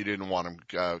out. You didn't want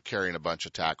them carrying a bunch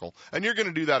of tackle, and you're going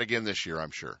to do that again this year,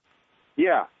 I'm sure.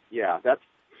 Yeah, that's,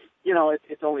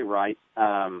 it's only right.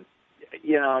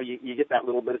 You get that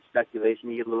little bit of speculation,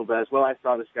 you get a little buzz. Well, I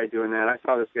saw this guy doing that. I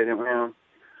saw this guy doing that.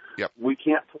 Yep. We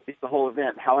can't police the whole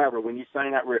event. However, when you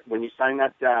sign that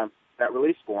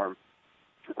release form,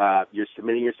 you're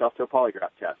submitting yourself to a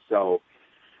polygraph test. So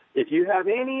if you have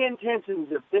any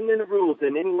intentions of bending the rules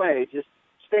in any way, just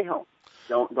stay home.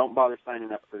 don't bother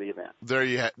signing up for the event. There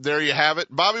you have it.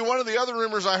 Bobby, one of the other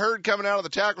rumors I heard coming out of the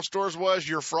tackle stores was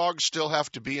your frogs still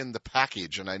have to be in the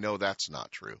package, and I know that's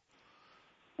not true.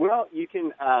 Well, you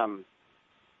can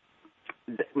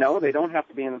no, they don't have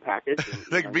to be in the package.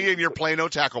 They can be in your Plano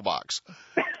tackle box.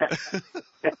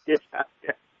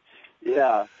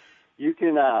 Yeah. You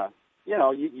can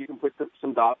you can put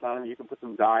some dots on them, you can put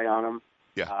some dye on them.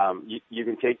 Yeah. You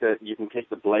can take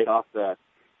the blade off the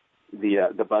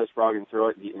buzz frog and throw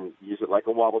it and use it like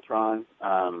a wobbletron.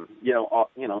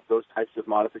 Those types of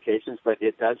modifications, but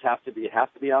it has to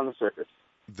be on the surface.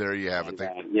 There you have it.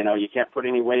 You can't put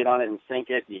any weight on it and sink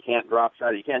it. You can't drop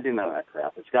shot it. You can't do none of that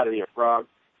crap. It's got to be a frog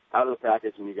out of the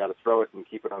package, and you got to throw it and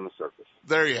keep it on the surface.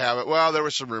 There you have it. Well, there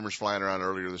was some rumors flying around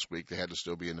earlier this week. They had to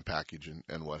still be in the package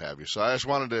and what have you. So I just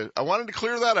wanted to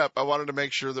clear that up. I wanted to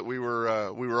make sure that we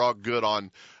were all good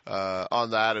on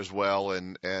that as well.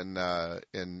 And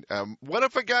what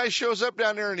if a guy shows up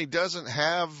down there and he doesn't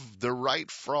have the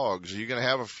right frogs? Are you going to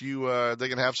have a few? They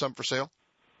going to have some for sale?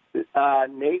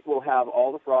 Nate will have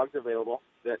all the frogs available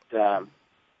that are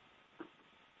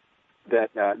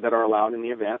allowed in the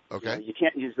event. Okay. You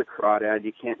can't use the crawdad.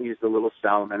 You can't use the little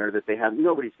salamander that they have.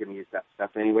 Nobody's going to use that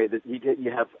stuff anyway.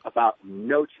 You have about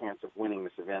no chance of winning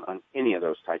this event on any of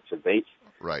those types of baits.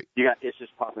 Right. You got It's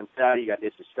Just Poppin' Fatty. You got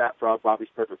It's Just Fat Frog, Bobby's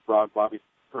Perfect Frog, Bobby's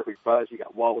Perfect Buzz. You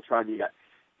got Wobbletron. You got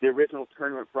the original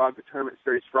tournament frog, the tournament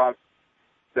series frog,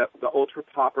 the Ultra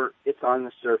Popper. It's on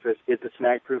the surface. It's a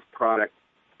snag-proof product.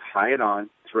 Tie it on,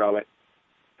 throw it.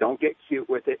 Don't get cute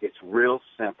with it. It's real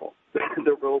simple.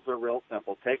 The rules are real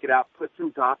simple. Take it out, put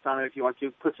some dots on it if you want to,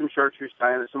 put some chartreuse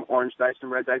dye on it, some orange dye,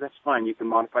 some red dye. That's fine. You can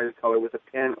modify the color with a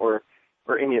pen or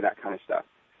any of that kind of stuff.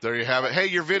 There you have it. Hey,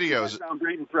 your videos. Sound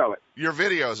great and throw it. Your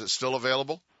video, is it still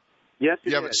available? Yes,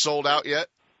 you haven't sold out yet?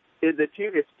 It's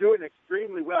doing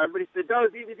extremely well. Everybody said, "Oh,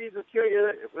 DVDs will kill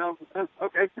you." Well,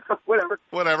 okay,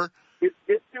 whatever.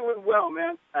 It's doing well,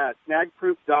 man.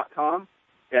 Snagproof.com.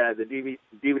 The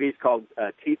DVD is called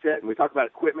T-Set, and we talk about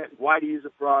equipment, why to use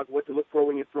a frog, what to look for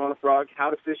when you're throwing a frog, how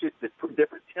to fish it, the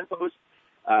different tempos,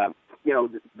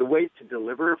 the ways to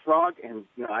deliver a frog. And,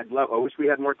 I wish we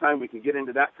had more time. We could get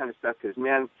into that kind of stuff because,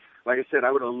 man, like I said,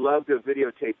 I would have loved to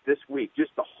videotape this week,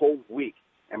 just the whole week,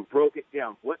 and broke it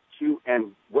down, what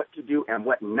to do and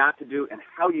what not to do, and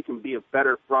how you can be a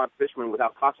better frog fisherman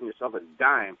without costing yourself a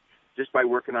dime just by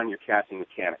working on your casting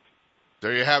mechanics.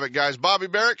 There you have it, guys. Bobby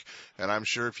Barrack, and I'm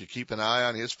sure if you keep an eye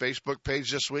on his Facebook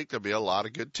page this week, there'll be a lot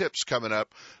of good tips coming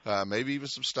up, maybe even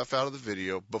some stuff out of the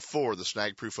video before the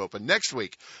Snag Proof Open next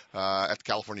week at the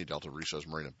California Delta Risso's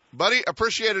Marina. Buddy,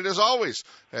 appreciate it as always,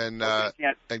 and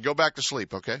go back to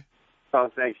sleep, okay?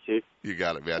 Oh, thanks, Chief. You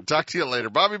got it, man. Talk to you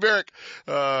later. Bobby Barrack,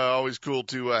 always cool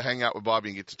to hang out with Bobby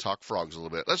and get to talk frogs a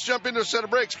little bit. Let's jump into a set of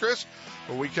breaks, Chris.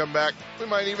 When we come back, we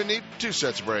might even need 2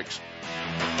 sets of breaks.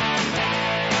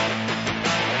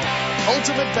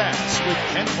 Ultimate Bass with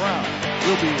Ken Brown.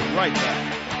 We'll be right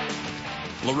back.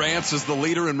 Lowrance is the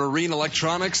leader in marine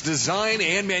electronics design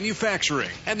and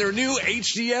manufacturing. And their new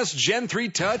HDS Gen 3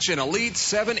 Touch and Elite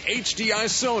 7 HDI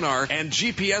sonar and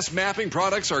GPS mapping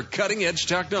products are cutting-edge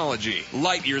technology,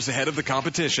 light years ahead of the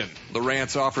competition.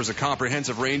 Lowrance offers a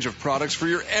comprehensive range of products for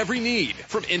your every need,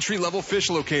 from entry-level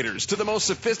fish locators to the most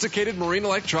sophisticated marine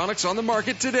electronics on the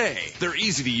market today. They're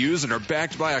easy to use and are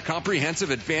backed by a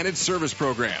comprehensive advantage service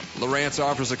program. Lowrance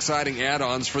offers exciting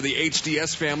add-ons for the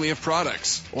HDS family of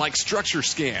products, like Structure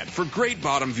Scan for great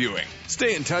bottom viewing.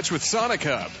 Stay in touch with Sonic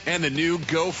Hub and the new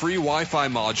Go Free Wi-Fi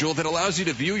module that allows you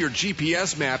to view your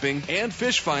GPS mapping and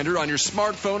fish finder on your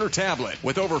smartphone or tablet.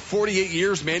 With over 48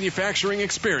 years manufacturing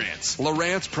experience,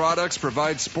 Lowrance products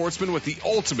provide sportsmen with the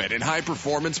ultimate in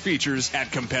high-performance features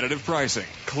at competitive pricing.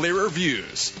 Clearer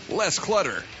views, less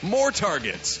clutter, more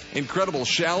targets, incredible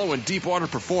shallow and deep water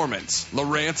performance.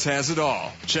 Lowrance has it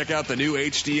all. Check out the new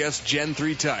HDS Gen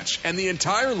 3 Touch and the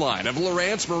entire line of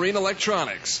Lowrance Marine Electronics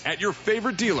at your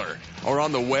favorite dealer or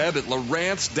on the web at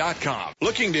Lowrance.com.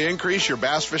 Looking to increase your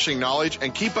bass fishing knowledge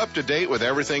and keep up to date with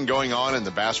everything going on in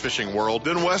the bass fishing world?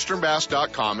 Then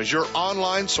WesternBass.com is your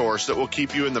online source that will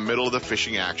keep you in the middle of the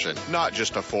fishing action, not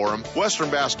just a forum.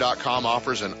 WesternBass.com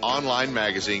offers an online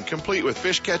magazine complete with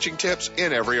fish catching tips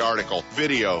in every article,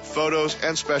 video, photos,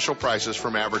 and special prices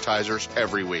from advertisers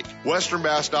every week.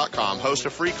 WesternBass.com hosts a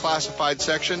free classified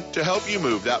section to help you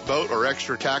move that boat or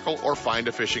extra tackle or find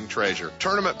a fishing treasure.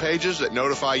 Tournament pages that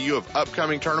notify you of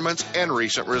upcoming tournaments and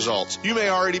recent results. You may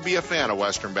already be a fan of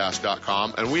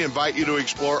WesternBass.com, and we invite you to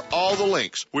explore all the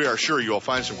links. We are sure you will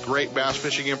find some great bass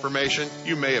fishing information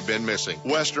you may have been missing.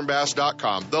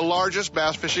 WesternBass.com, the largest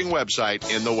bass fishing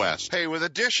website in the West. Hey, with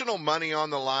additional money on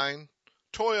the line,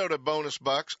 Toyota bonus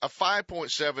bucks, a 5.7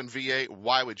 V8.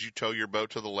 Why would you tow your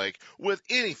boat to the lake with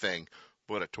anything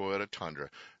but a Toyota Tundra?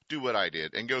 Do what I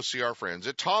did and go see our friends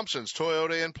at Thompson's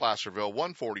Toyota in Placerville,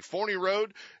 140 Forney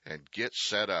Road, and get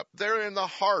set up. They're in the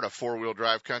heart of four-wheel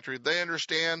drive country. They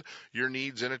understand your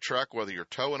needs in a truck, whether you're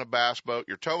towing a bass boat,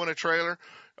 you're towing a trailer,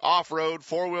 off-road,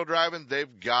 four-wheel driving,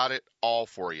 they've got it all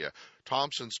for you.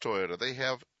 Thompson's Toyota, they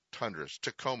have Tundras,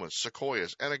 Tacomas,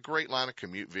 Sequoias, and a great line of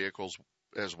commute vehicles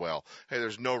as well. Hey,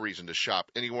 there's no reason to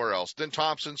shop anywhere else than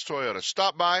Thompson's Toyota.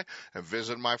 Stop by and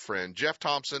visit my friend Jeff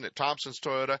Thompson at Thompson's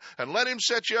Toyota and let him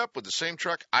set you up with the same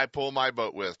truck I pull my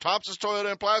boat with. Thompson's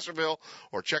Toyota in Placerville,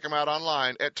 or check him out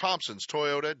online at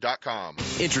thompsonstoyota.com.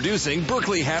 Introducing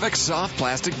Berkley Havoc Soft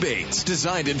Plastic Baits,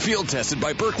 designed and field tested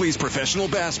by Berkley's professional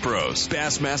bass pros.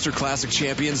 Bassmaster Classic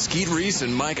champions Skeet Reese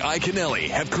and Mike Iaconelli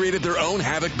have created their own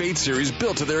Havoc bait series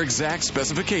built to their exact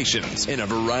specifications in a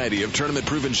variety of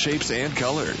tournament-proven shapes and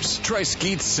colors. Try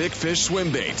Skeet's Sick Fish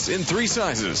Swim Baits in 3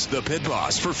 sizes, the Pit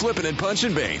Boss for flipping and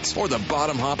punching baits, or the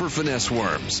Bottom Hopper Finesse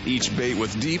Worms, each bait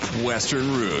with deep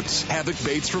western roots. Havoc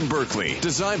baits from Berkley,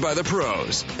 designed by the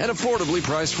pros, and affordably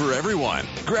priced for everyone.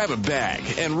 Grab a bag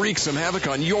and wreak some havoc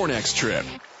on your next trip.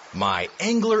 My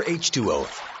Angler H2O.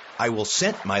 I will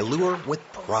scent my lure with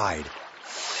pride.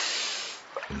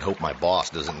 And hope my boss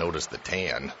doesn't notice the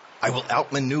tan. I will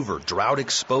outmaneuver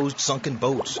drought-exposed sunken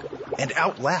boats and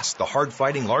outlast the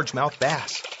hard-fighting largemouth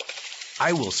bass.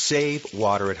 I will save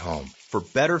water at home for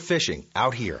better fishing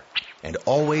out here, and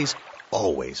always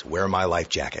wear my life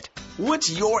jacket.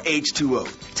 What's your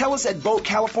H2O? Tell us at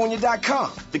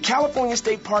BoatCalifornia.com. The California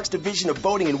State Parks Division of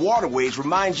Boating and Waterways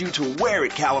reminds you to wear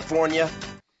it, California.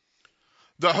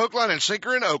 The Hook, Line, and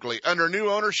Sinker in Oakley, under new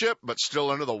ownership, but still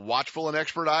under the watchful and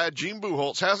expert eye of Gene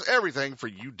Buchholz, has everything for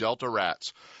you Delta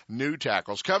rats. New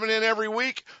tackles coming in every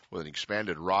week with an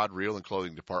expanded rod, reel, and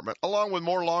clothing department, along with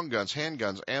more long guns,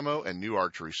 handguns, ammo, and new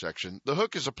archery section. The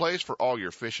Hook is a place for all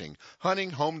your fishing, hunting,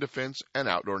 home defense, and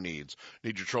outdoor needs.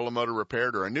 Need your trolling motor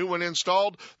repaired or a new one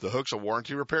installed? The Hook's a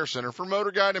warranty repair center for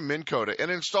Motor Guide and Minn Kota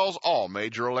and installs all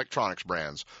major electronics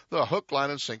brands. The Hook, Line,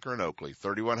 and Sinker in Oakley,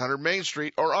 3100 Main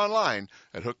Street, or online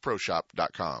at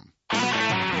hookproshop.com.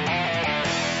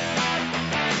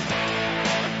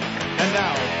 And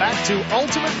now, back to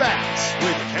Ultimate Bass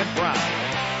with Kent Brown.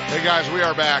 Hey guys, we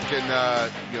are back,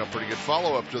 and pretty good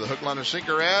follow-up to the Hook, Line, and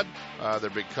Sinker ad. Their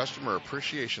big customer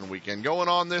appreciation weekend going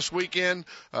on this weekend,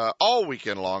 all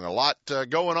weekend long. A lot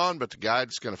going on, but the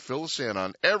guide's going to fill us in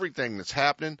on everything that's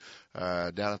happening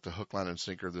down at the Hook, Line, and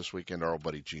Sinker this weekend. Our old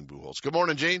buddy Gene Buchholz. Good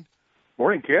morning, Gene.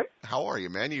 Morning, Kent. How are you,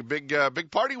 man? You big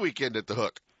party weekend at the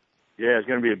Hook. Yeah, it's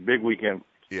going to be a big weekend.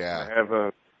 Yeah.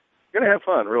 Going to have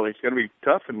fun, really. It's going to be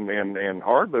tough and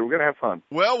hard, but we're going to have fun.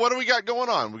 Well, what do we got going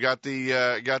on? We got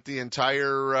the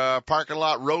entire parking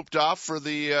lot roped off for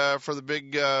the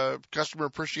big customer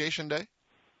appreciation day.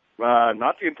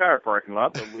 Not the entire parking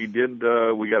lot, but we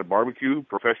got a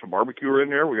professional barbecuer in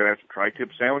there. We're going to have some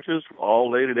tri-tip sandwiches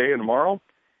all day today and tomorrow.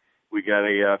 We got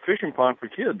a fishing pond for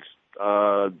kids.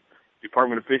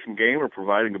 Department of Fish and Game are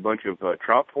providing a bunch of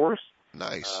trout for us.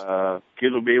 Nice.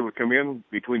 Kids will be able to come in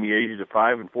between the ages of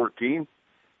 5 and 14,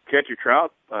 catch a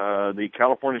trout. The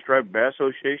California Striped Bass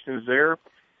Association is there.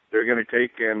 They're going to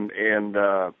take and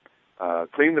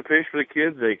clean the fish for the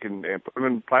kids. They can put them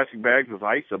in plastic bags with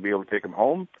ice. They'll be able to take them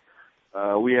home.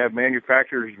 We have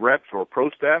manufacturers' reps or pro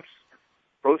staffs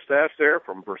there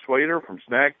from Persuader, from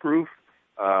Snag Proof,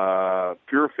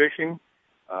 Pure Fishing,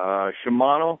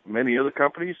 Shimano, many other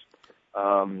companies.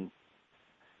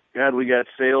 We got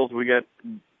sales. We got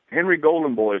Henry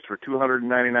Golden Boys for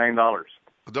 $299.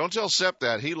 Don't tell Sepp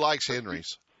that. He likes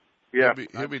Henrys. Yeah.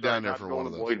 He'll be down there for one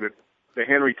of those. Boys, but the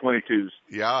Henry 22s.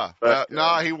 Yeah. But,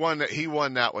 he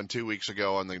won that one 2 weeks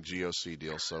ago on the GOC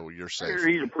deal, so you're safe.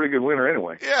 He's a pretty good winner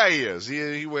anyway. Yeah, he is.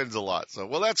 He wins a lot. So,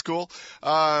 well, that's cool.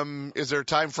 Is there a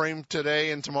time frame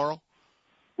today and tomorrow?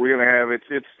 We're going to have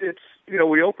it's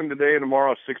we open today and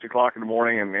tomorrow at 6 o'clock in the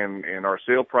morning, and our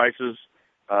sale prices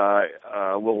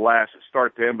will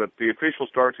start then, but the official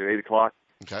starts at 8 o'clock.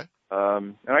 Okay.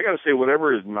 And I got to say,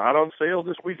 whatever is not on sale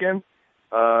this weekend,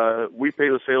 we pay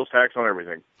the sales tax on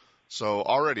everything. So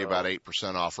already about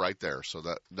 8% off right there. So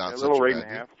that not a such little a rate bad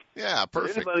and a half. Yeah,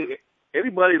 perfect.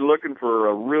 Anybody looking for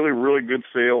a really, really good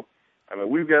sale? I mean,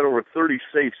 we've got over 30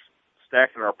 safes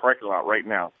stacked in our parking lot right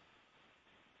now.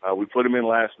 We put them in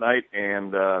last night,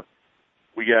 and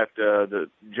we got the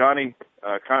Johnny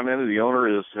Continental, the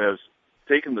owner, has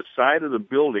taken the side of the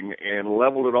building and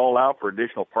leveled it all out for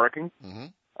additional parking.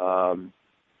 Mm-hmm.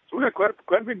 So we got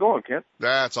quite a bit going, Kent.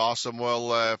 That's awesome.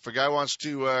 Well, if a guy wants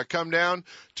to come down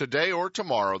today or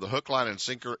tomorrow, the Hook, Line, and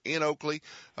Sinker in Oakley,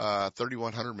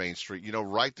 3100 Main Street. You know,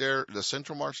 right there, the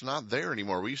Central Mart's not there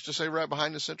anymore. We used to say right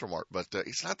behind the Central Mart, but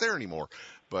it's not there anymore.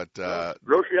 But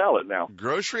grocery outlet now.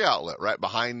 Grocery outlet right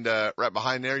behind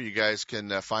there. You guys can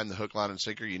find the Hook, Line, and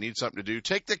Sinker. You need something to do.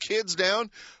 Take the kids down,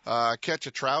 catch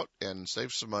a trout, and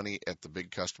save some money at the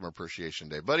Big Customer Appreciation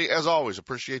Day. Buddy, as always,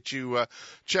 appreciate you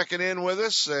checking in with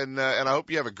us, and I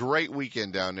hope you have a great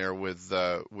weekend down there with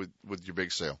your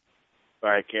big sale. All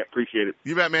right, Kent. Appreciate it.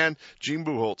 You bet, man. Gene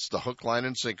Buchholz, the Hook, Line,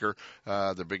 and Sinker,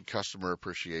 the Big Customer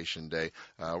Appreciation Day.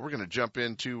 We're going to jump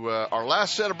into our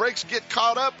last set of breaks, get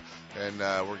caught up, and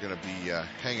we're going to be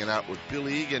hanging out with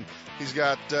Billy Egan. He's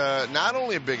got not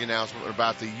only a big announcement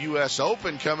about the U.S.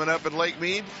 Open coming up in Lake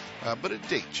Mead, but a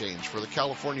date change for the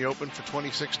California Open for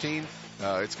 2016.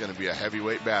 It's going to be a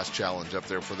heavyweight bass challenge up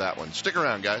there for that one. Stick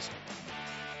around, guys.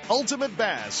 Ultimate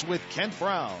Bass with Kent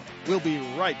Brown. We'll be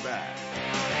right back.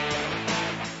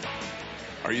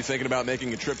 Are you thinking about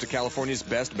making a trip to California's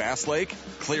best bass lake,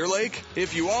 Clear Lake?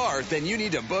 If you are, then you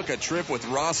need to book a trip with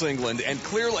Ross England and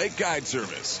Clear Lake Guide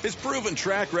Service. His proven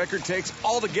track record takes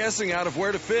all the guessing out of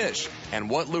where to fish and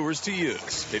what lures to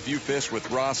use. If you fish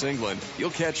with Ross England, you'll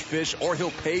catch fish or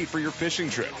he'll pay for your fishing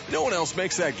trip. No one else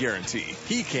makes that guarantee.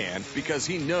 He can because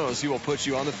he knows he will put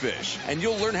you on the fish and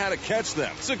you'll learn how to catch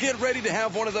them. So get ready to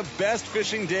have one of the best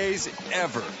fishing days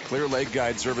ever. Clear Lake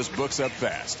Guide Service books up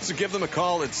fast. So give them a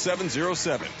call at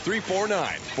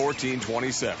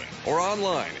 707-349-1427 or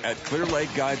online at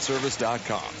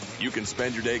clearlakeguideservice.com. You can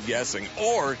spend your day guessing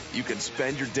or you can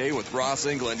spend your day with Ross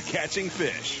England catching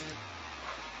fish.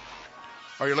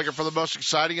 Are you looking for the most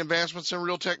exciting advancements in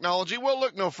reel technology? Well,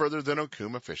 look no further than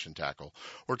Okuma Fishing Tackle.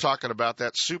 We're talking about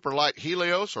that super light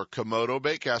Helios or Komodo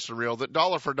baitcasting reel that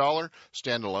dollar for dollar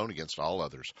stand alone against all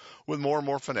others. With more and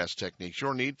more finesse techniques,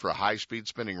 your need for a high-speed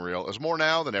spinning reel is more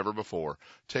now than ever before.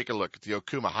 Take a look at the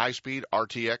Okuma High-Speed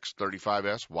RTX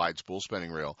 35S wide spool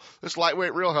spinning reel. This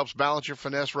lightweight reel helps balance your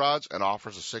finesse rods and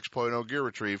offers a 6.0 gear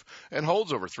retrieve and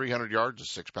holds over 300 yards of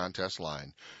 6-pound test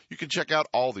line. You can check out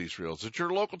all these reels at your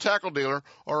local tackle dealer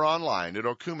or online at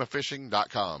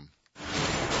okumafishing.com.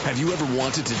 Have you ever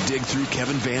wanted to dig through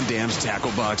Kevin Van Dam's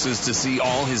tackle boxes to see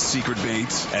all his secret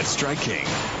baits? At Strike King,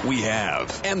 we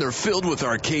have. And they're filled with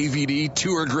our KVD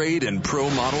tour grade and pro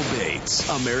model baits.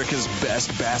 America's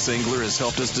best bass angler has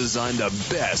helped us design the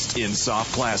best in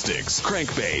soft plastics,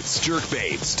 crankbaits,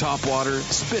 jerkbaits, topwater,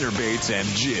 spinner baits, and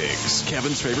jigs.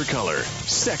 Kevin's favorite color,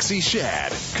 sexy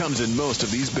shad, comes in most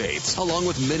of these baits, along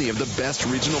with many of the best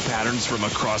regional patterns from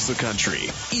across the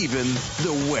country, even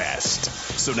the West.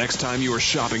 So next time you are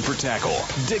shopping for tackle,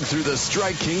 dig through the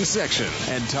Strike King section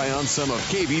and tie on some of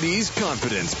KVD's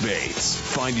confidence baits.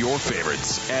 Find your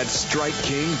favorites at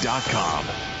StrikeKing.com.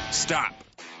 Stop.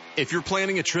 If you're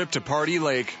planning a trip to Party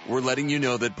Lake, we're letting you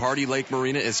know that Party Lake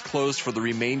Marina is closed for the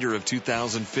remainder of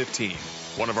 2015.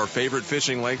 One of our favorite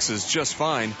fishing lakes is just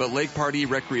fine, but Lake Party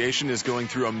Recreation is going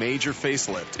through a major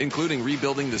facelift, including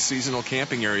rebuilding the seasonal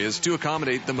camping areas to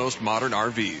accommodate the most modern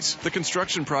RVs. The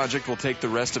construction project will take the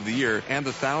rest of the year, and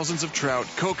the thousands of trout,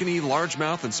 kokanee,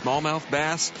 largemouth, and smallmouth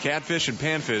bass, catfish, and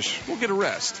panfish will get a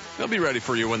rest. They'll be ready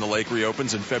for you when the lake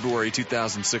reopens in February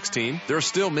 2016. There are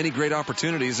still many great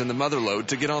opportunities in the Motherlode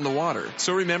to get on the water,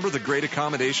 so remember the great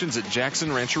accommodations at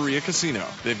Jackson Rancheria Casino.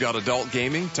 They've got adult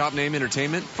gaming, top-name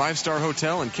entertainment, 5-star hotel,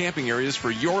 and camping areas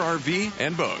for your RV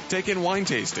and boat. Take in wine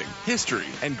tasting, history,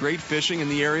 and great fishing in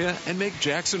the area, and make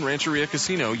Jackson Rancheria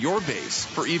Casino your base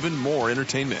for even more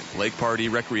entertainment. Lake Party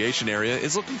Recreation Area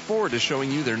is looking forward to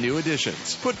showing you their new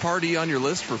additions. Put Party on your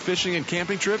list for fishing and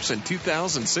camping trips in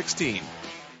 2016.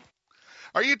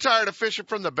 Are you tired of fishing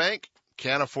from the bank?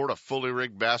 Can't afford a fully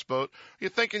rigged bass boat? You're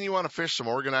thinking you want to fish some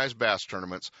organized bass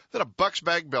tournaments? Then a Bucks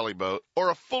Bag belly boat or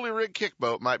a fully rigged kick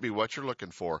boat might be what you're looking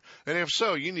for. And if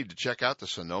so, you need to check out the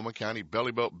Sonoma County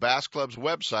Belly Boat Bass Club's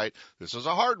website. This is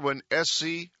a hard one,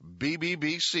 scbbbc.com.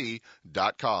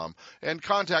 And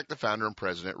contact the founder and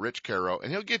president, Rich Caro,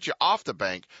 and he'll get you off the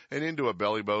bank and into a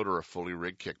belly boat or a fully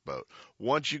rigged kick boat.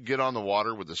 Once you get on the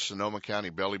water with the Sonoma County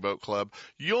Belly Boat Club,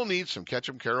 you'll need some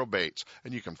Ketchum Caro baits,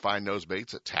 and you can find those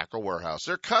baits at Tackle Warehouse.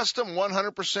 They're custom,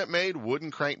 100% made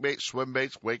wooden crankbaits, swim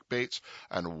baits, wake baits,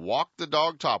 and walk the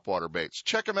dog topwater baits.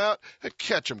 Check them out at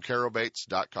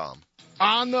KetchumCarobaits.com.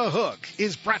 On the Hook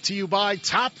is brought to you by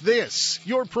Top This,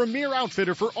 your premier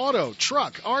outfitter for auto,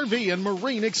 truck, RV, and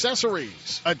marine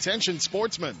accessories. Attention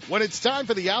sportsmen, when it's time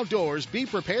for the outdoors, be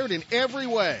prepared in every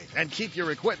way and keep your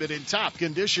equipment in top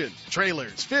condition.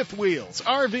 Trailers, fifth wheels,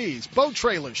 RVs, boat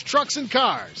trailers, trucks, and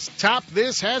cars. Top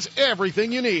This has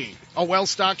everything you need. A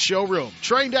well-stocked showroom,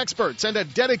 trained experts, and a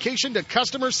dedication to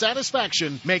customer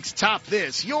satisfaction makes Top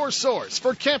This your source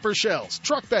for camper shells,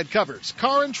 truck bed covers,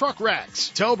 car and truck racks,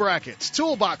 tow brackets,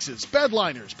 toolboxes, bed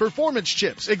liners, performance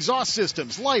chips, exhaust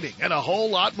systems, lighting, and a whole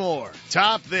lot more.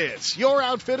 Top This, your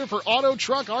outfitter for auto,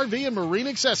 truck, RV, and marine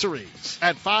accessories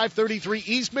at 533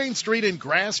 East Main Street in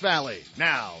Grass Valley.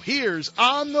 Now, here's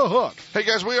On the Hook. Hey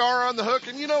guys, we are on the hook,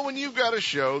 and you know, when you've got a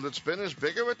show that's been as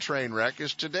big of a train wreck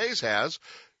as today's has,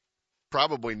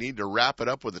 probably need to wrap it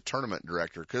up with a tournament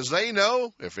director, because they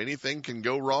know if anything can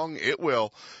go wrong, it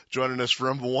will. Joining us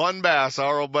from One Bass,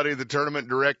 our old buddy, the tournament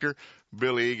director,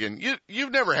 Billy Egan.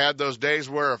 You've never had those days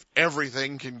where if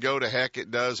everything can go to heck, it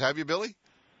does, have you, Billy?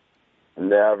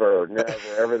 Never.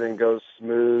 Everything goes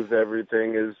smooth.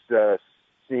 Everything is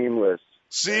seamless.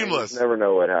 Seamless. You never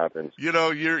know what happens. You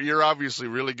know, you're obviously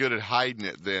really good at hiding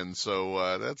it then,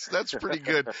 so that's pretty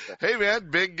good. Hey man,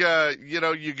 big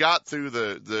you got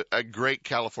through a great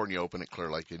California Open at Clear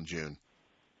Lake in June.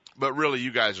 But really,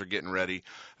 you guys are getting ready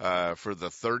for the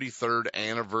 33rd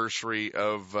anniversary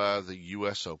of the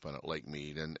U.S. Open at Lake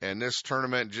Mead, and this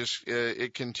tournament just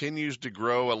it continues to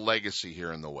grow a legacy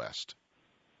here in the West.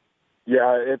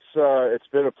 Yeah, it's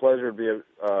been a pleasure to be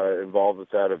involved with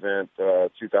that event.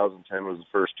 2010 was the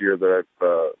first year that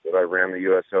I ran the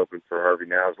U.S. Open for Harvey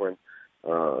Naslund,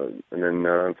 and then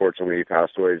unfortunately he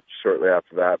passed away shortly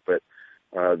after that. But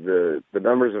the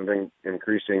numbers have been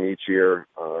increasing each year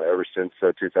ever since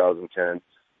 2010.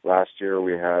 Last year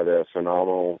we had a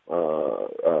phenomenal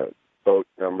boat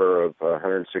number of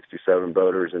 167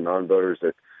 boaters and non-boaters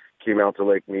that came out to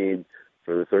Lake Mead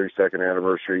for the 32nd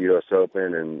anniversary U.S.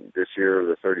 Open, and this year,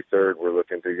 the 33rd, we're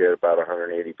looking to get about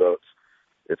 180 boats.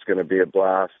 It's going to be a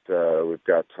blast. We've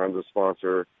got tons of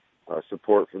sponsor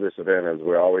support for this event, as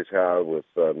we always have, with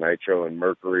Nitro and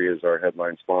Mercury as our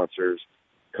headline sponsors.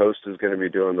 Coast is going to be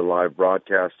doing the live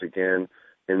broadcast again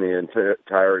in the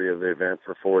entirety of the event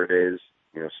for 4 days,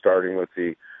 starting with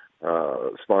the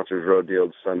sponsors road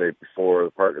deals Sunday before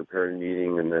the partner pairing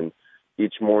meeting, and then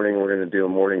each morning we're going to do a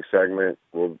morning segment.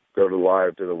 We'll go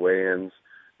live to the weigh-ins,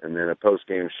 and then a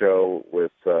post-game show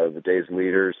with the day's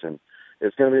leaders. And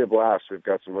it's going to be a blast. We've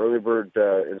got some early bird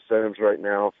incentives right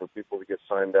now for people to get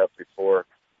signed up before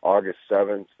August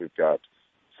 7th. We've got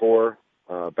 4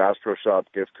 Bass Pro Shop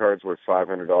gift cards worth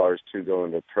 $500, 2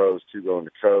 going to pros, 2 going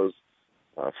to pros.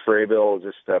 Freybill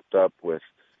just stepped up with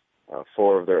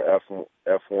 4 of their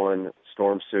F1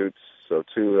 storm suits. So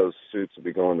 2 of those suits will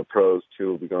be going to pros,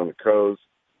 2 will be going to pros.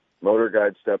 Motor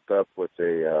Guide stepped up with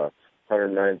a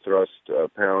 109 thrust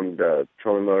pound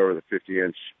trolling motor with a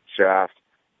 50-inch shaft,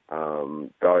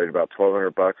 valued about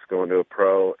 $1,200 going to a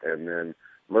pro. And then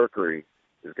Mercury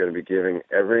is going to be giving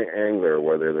every angler,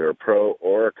 whether they're a pro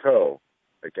or a co,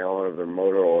 a gallon of their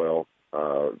motor oil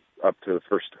up to the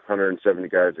first 170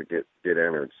 guys that get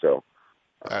entered. So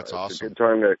that's awesome. It's a good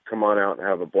time to come on out and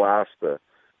have a blast. The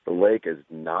lake is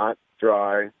not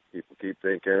dry. People keep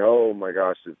thinking, oh my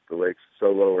gosh, the lake's so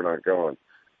low we're not going.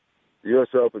 The U.S.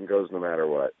 Open goes no matter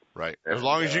what. Right. As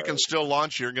long as you can still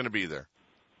launch, you're going to be there.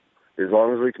 As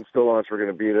long as we can still launch, we're going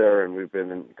to be there. And we've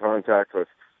been in contact with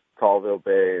Colville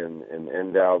Bay and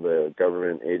NDOW, the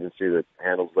government agency that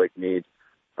handles Lake Mead.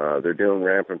 They're doing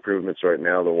ramp improvements right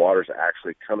now. The water's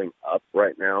actually coming up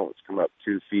right now. It's come up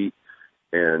 2 feet.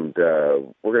 And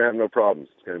we're going to have no problems.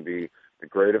 It's going to be a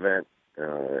great event.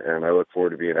 And I look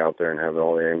forward to being out there and having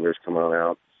all the anglers come on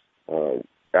out.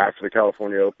 After the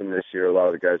California Open this year, a lot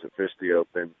of the guys that fished the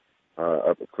Open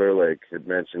up at Clear Lake had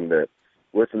mentioned that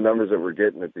with the numbers that we're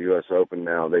getting at the U.S. Open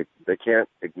now, they can't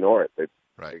ignore it. They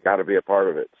got to be a part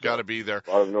of it. Got to be there.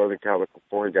 A lot of Northern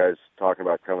California guys talking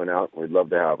about coming out, and we'd love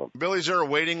to have them. Billy, is there a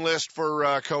waiting list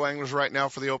for co-anglers right now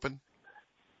for the Open?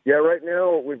 Yeah, right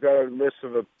now we've got a list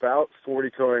of about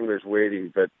 40 co-anglers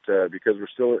waiting, but because we're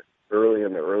still early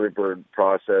in the early bird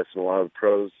process, and a lot of the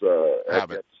pros have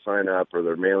yet to sign up or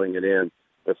they're mailing it in.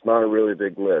 That's not a really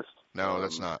big list. No,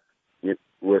 that's not.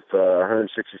 With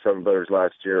 167 boaters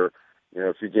last year,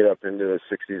 if you get up into the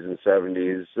 60s and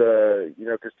 70s,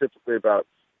 because typically about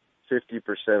 50%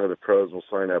 of the pros will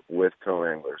sign up with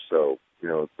co-anglers. So,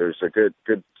 there's a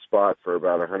good spot for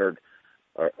about 100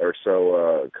 or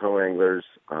so co-anglers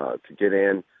to get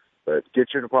in. But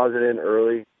get your deposit in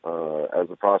early as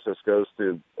the process goes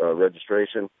through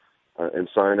registration and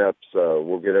sign-ups.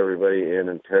 We'll get everybody in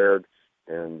and paired.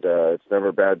 And it's never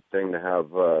a bad thing to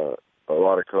have a a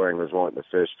lot of co-anglers wanting to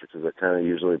fish, because it kind of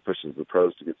usually pushes the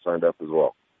pros to get signed up as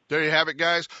well. There you have it,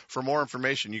 guys. For more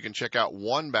information, you can check out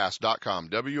onbass.com,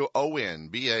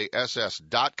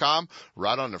 WONBASS.com.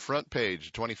 Right on the front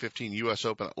page, 2015 U.S.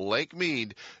 Open at Lake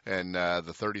Mead, and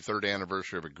the 33rd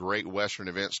anniversary of a great Western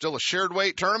event. Still a shared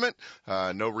weight tournament.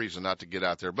 No reason not to get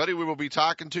out there. Buddy, we will be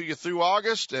talking to you through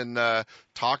August and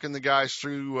talking the guys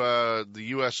through the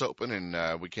U.S. Open,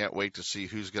 and we can't wait to see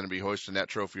who's going to be hoisting that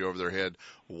trophy over their head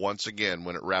once again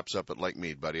when it wraps up at Lake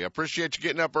Mead, buddy. I appreciate you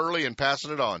getting up early and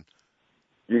passing it on.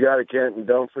 You got it, Kent, and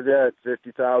don't forget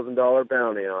 $50,000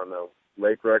 bounty on the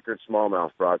Lake Record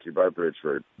Smallmouth, brought to you by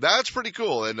Bridgeford. That's pretty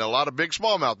cool, and a lot of big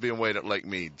smallmouth being weighed at Lake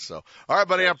Mead. So, all right,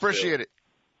 buddy, I appreciate it.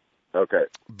 Okay.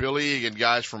 Billy Egan,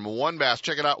 guys, from One Bass.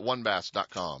 Check it out,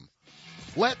 onebass.com.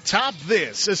 Let Top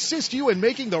This assist you in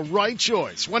making the right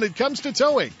choice when it comes to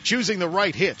towing. Choosing the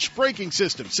right hitch, braking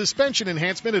system, suspension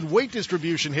enhancement, and weight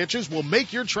distribution hitches will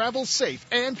make your travel safe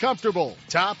and comfortable.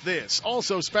 Top This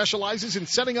also specializes in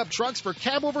setting up trucks for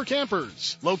cab-over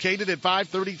campers. Located at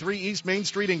 533 East Main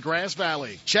Street in Grass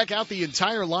Valley. Check out the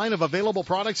entire line of available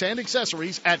products and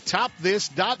accessories at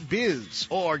topthis.biz.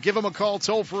 Or give them a call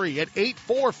toll-free at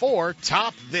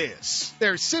 844-TOP-THIS.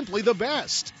 They're simply the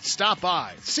best. Stop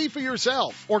by, see for yourself,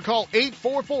 or call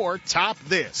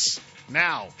 844-TOP-THIS.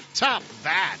 Now, top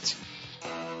that.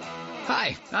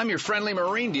 Hi, I'm your friendly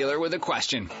marine dealer with a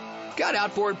question. Got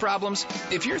outboard problems?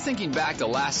 If you're thinking back to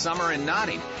last summer and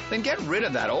nodding, then get rid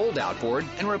of that old outboard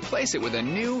and replace it with a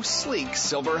new, sleek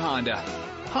silver Honda.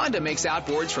 Honda makes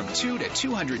outboards from 2 to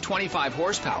 225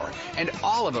 horsepower, and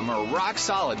all of them are rock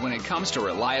solid when it comes to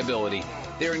reliability.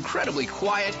 They're incredibly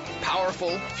quiet,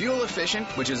 powerful, fuel efficient,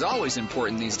 which is always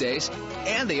important these days,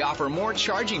 and they offer more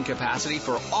charging capacity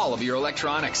for all of your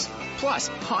electronics. Plus,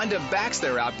 Honda backs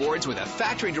their outboards with a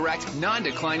factory-direct,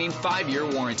 non-declining 5-year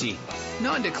warranty.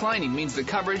 Non-declining means the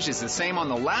coverage is the same on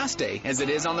the last day as it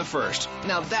is on the first.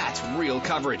 Now that's real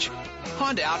coverage.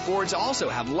 Honda outboards also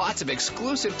have lots of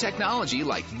exclusive technology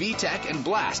like VTEC and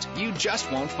Blast you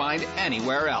just won't find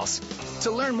anywhere else.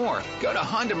 To learn more, go to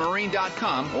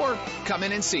HondaMarine.com or come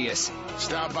in and see us.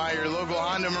 Stop by your local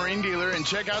Honda Marine dealer and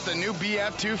check out the new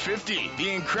BF250,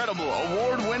 the incredible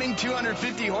award-winning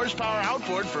 250 horsepower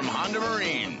outboard from Honda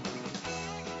Marine.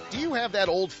 Do you have that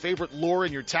old favorite lure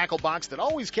in your tackle box that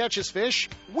always catches fish?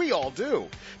 We all do.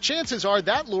 Chances are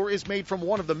that lure is made from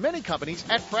one of the many companies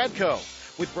at Pradco.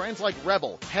 With brands like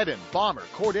Rebel, Hedon, Bomber,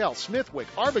 Cordell, Smithwick,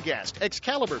 Arbogast,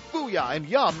 Excalibur, Booyah, and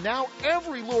Yum, now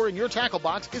every lure in your tackle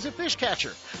box is a fish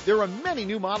catcher. There are many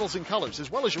new models and colors,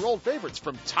 as well as your old favorites,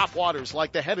 from top waters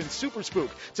like the Hedon Super Spook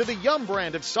to the Yum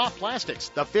brand of soft plastics.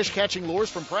 The fish-catching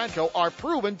lures from Pradco are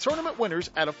proven tournament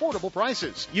winners at affordable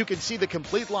prices. You can see the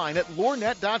complete line at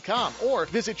lurenet.com or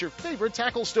visit your favorite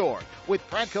tackle store. With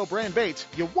Pradco brand baits,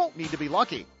 you won't need to be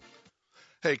lucky.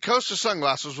 Hey, Costa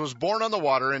Sunglasses was born on the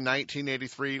water in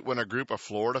 1983 when a group of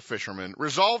Florida fishermen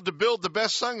resolved to build the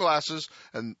best sunglasses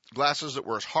and glasses that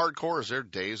were as hardcore as their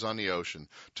days on the ocean.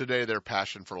 Today, their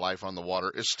passion for life on the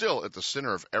water is still at the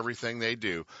center of everything they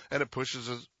do, and it pushes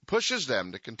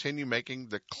them to continue making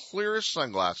the clearest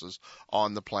sunglasses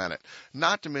on the planet.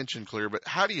 Not to mention clear, but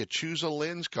how do you choose a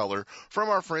lens color from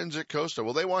our friends at Costa?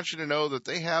 Well, they want you to know that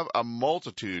they have a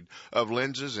multitude of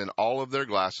lenses in all of their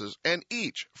glasses, and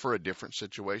each for a different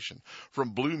situation.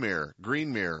 From blue mirror,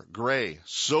 green mirror, gray,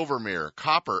 silver mirror,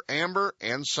 copper, amber,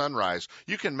 and sunrise.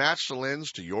 You can match the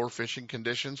lens to your fishing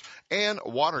conditions and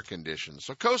water conditions.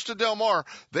 So Costa Del Mar,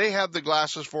 they have the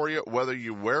glasses for you, whether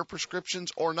you wear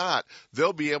prescriptions or not.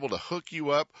 They'll be able to hook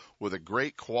you up with a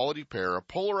great quality pair of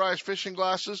polarized fishing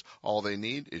glasses. All they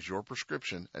need is your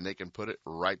prescription, and they can put it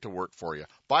right to work for you.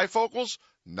 Bifocals,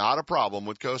 not a problem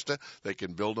with Costa. They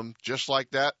can build them just like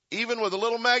that, even with a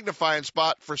little magnifying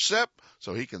spot for Sep,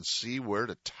 so he can see where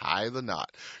to tie the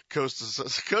knot.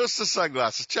 Costa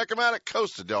Sunglasses. Check them out at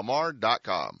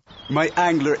CostaDelMar.com. My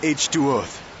angler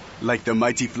H2O. Like the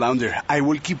mighty flounder, I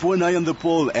will keep one eye on the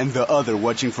pole and the other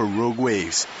watching for rogue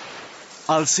waves.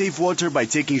 I'll save water by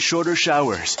taking shorter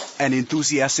showers and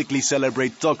enthusiastically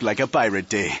celebrate Talk Like a Pirate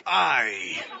Day.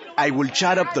 I will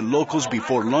chat up the locals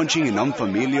before launching in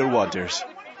unfamiliar waters.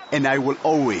 And I will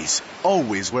always,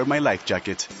 always wear my life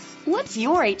jacket. What's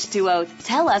your H2O?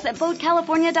 Tell us at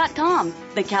BoatCalifornia.com.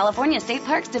 The California State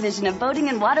Parks Division of Boating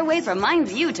and Waterways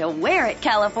reminds you to wear it,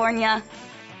 California.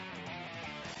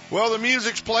 Well, the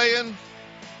music's playing.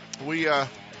 We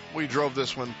drove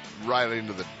this one right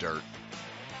into the dirt.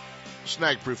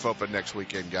 Snag Proof Open next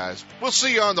weekend, guys. We'll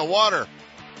see you on the water.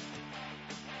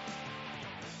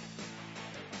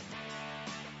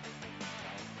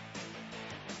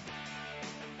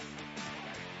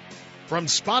 From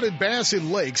spotted bass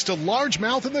in lakes to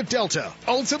largemouth in the Delta,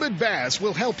 Ultimate Bass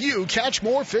will help you catch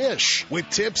more fish. With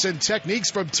tips and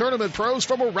techniques from tournament pros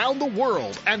from around the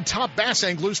world and top bass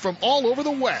anglers from all over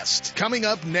the West. Coming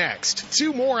up next,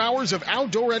 2 more hours of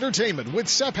outdoor entertainment with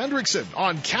Sepp Hendrickson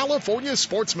on California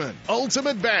Sportsman.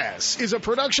 Ultimate Bass is a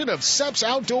production of Sepp's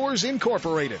Outdoors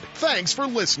Incorporated. Thanks for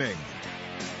listening.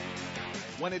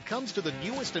 When it comes to the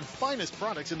newest and finest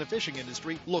products in the fishing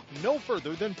industry, look no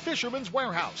further than Fisherman's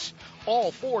Warehouse.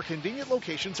 All 4 convenient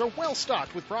locations are well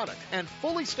stocked with product and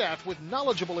fully staffed with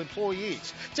knowledgeable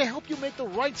employees to help you make the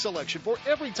right selection for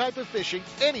every type of fishing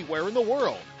anywhere in the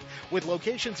world. With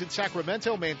locations in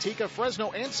Sacramento, Manteca,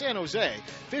 Fresno, and San Jose,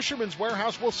 Fisherman's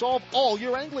Warehouse will solve all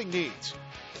your angling needs.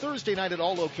 Thursday night at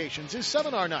all locations is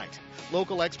seminar night.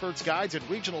 Local experts, guides, and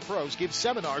regional pros give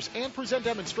seminars and present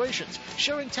demonstrations,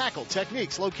 sharing tackle,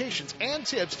 techniques, locations, and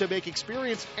tips to make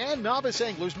experienced and novice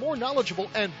anglers more knowledgeable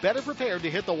and better prepared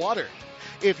to hit the water.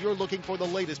 If you're looking for the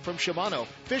latest from Shimano,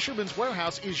 Fisherman's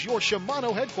Warehouse is your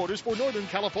Shimano headquarters for Northern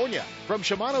California. From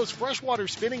Shimano's freshwater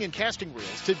spinning and casting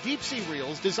reels to deep-sea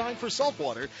reels designed for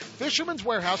saltwater, Fisherman's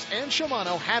Warehouse and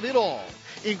Shimano have it all,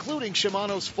 including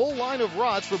Shimano's full line of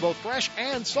rods for both fresh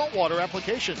and saltwater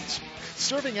applications.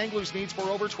 Serving anglers' needs for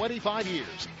over 25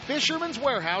 years, Fisherman's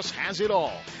Warehouse has it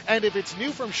all. And if it's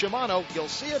new from Shimano, you'll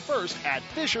see it first at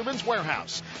Fisherman's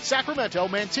Warehouse, Sacramento,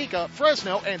 Manteca,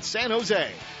 Fresno, and San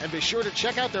Jose. And be sure to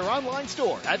check out their online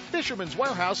store at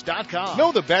fishermanswarehouse.com.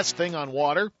 Know the best thing on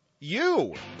water?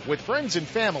 You. With friends and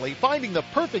family, finding the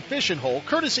perfect fishing hole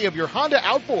courtesy of your Honda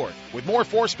Outboard. With more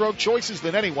 4-stroke choices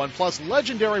than anyone, plus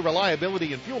legendary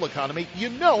reliability and fuel economy, you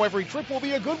know every trip will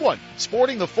be a good one.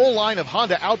 Sporting the full line of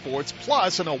Honda Outboards,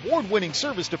 plus an award-winning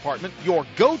service department, your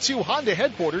go-to Honda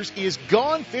headquarters is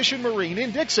Gone Fish and Marine in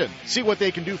Dixon. See what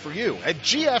they can do for you at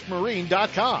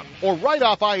gfmarine.com or right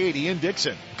off I-80 in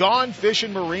Dixon. Gone Fish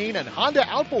and Marine and Honda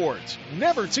Outboards.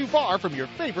 Never too far from your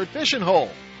favorite fishing hole.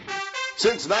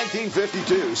 Since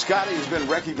 1952, Scotty has been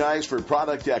recognized for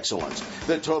product excellence.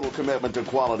 The total commitment to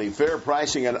quality, fair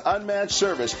pricing, and unmatched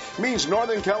service means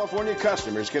Northern California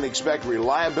customers can expect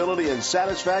reliability and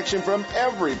satisfaction from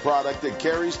every product that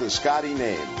carries the Scotty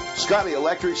name. Scotty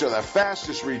Electrics are the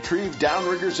fastest retrieved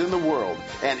downriggers in the world,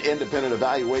 and independent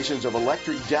evaluations of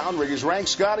electric downriggers rank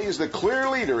Scotty as the clear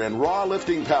leader in raw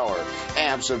lifting power,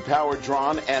 amps of power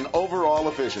drawn, and overall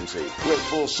efficiency. With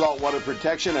full saltwater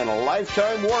protection and a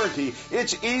lifetime warranty,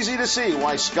 it's easy to see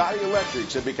why Scotty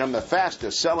Electrics have become the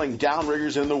fastest-selling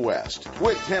downriggers in the West.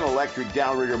 With 10 electric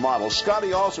downrigger models,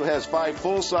 Scotty also has 5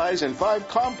 full-size and 5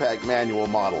 compact manual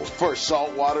models. For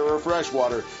saltwater or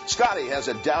freshwater, Scotty has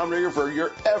a downrigger for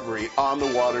your every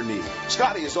on-the-water need.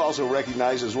 Scotty is also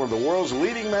recognized as one of the world's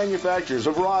leading manufacturers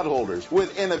of rod holders.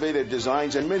 With innovative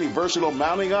designs and many versatile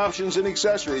mounting options and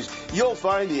accessories, you'll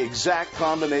find the exact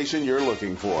combination you're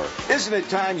looking for. Isn't it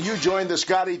time you joined the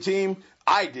Scotty team?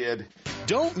 I did.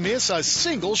 Don't miss a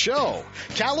single show.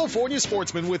 California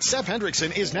Sportsman with Sepp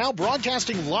Hendrickson is now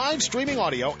broadcasting live streaming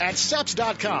audio at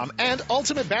seps.com and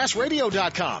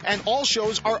ultimatebassradio.com. And all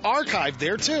shows are archived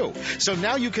there, too. So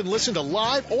now you can listen to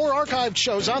live or archived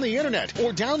shows on the Internet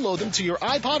or download them to your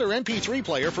iPod or MP3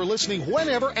 player for listening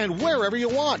whenever and wherever you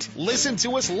want. Listen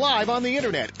to us live on the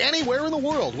Internet anywhere in the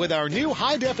world with our new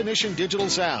high-definition digital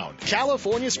sound.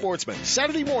 California Sportsman,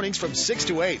 Saturday mornings from 6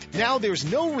 to 8. Now there's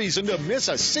no reason to miss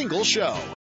a single show.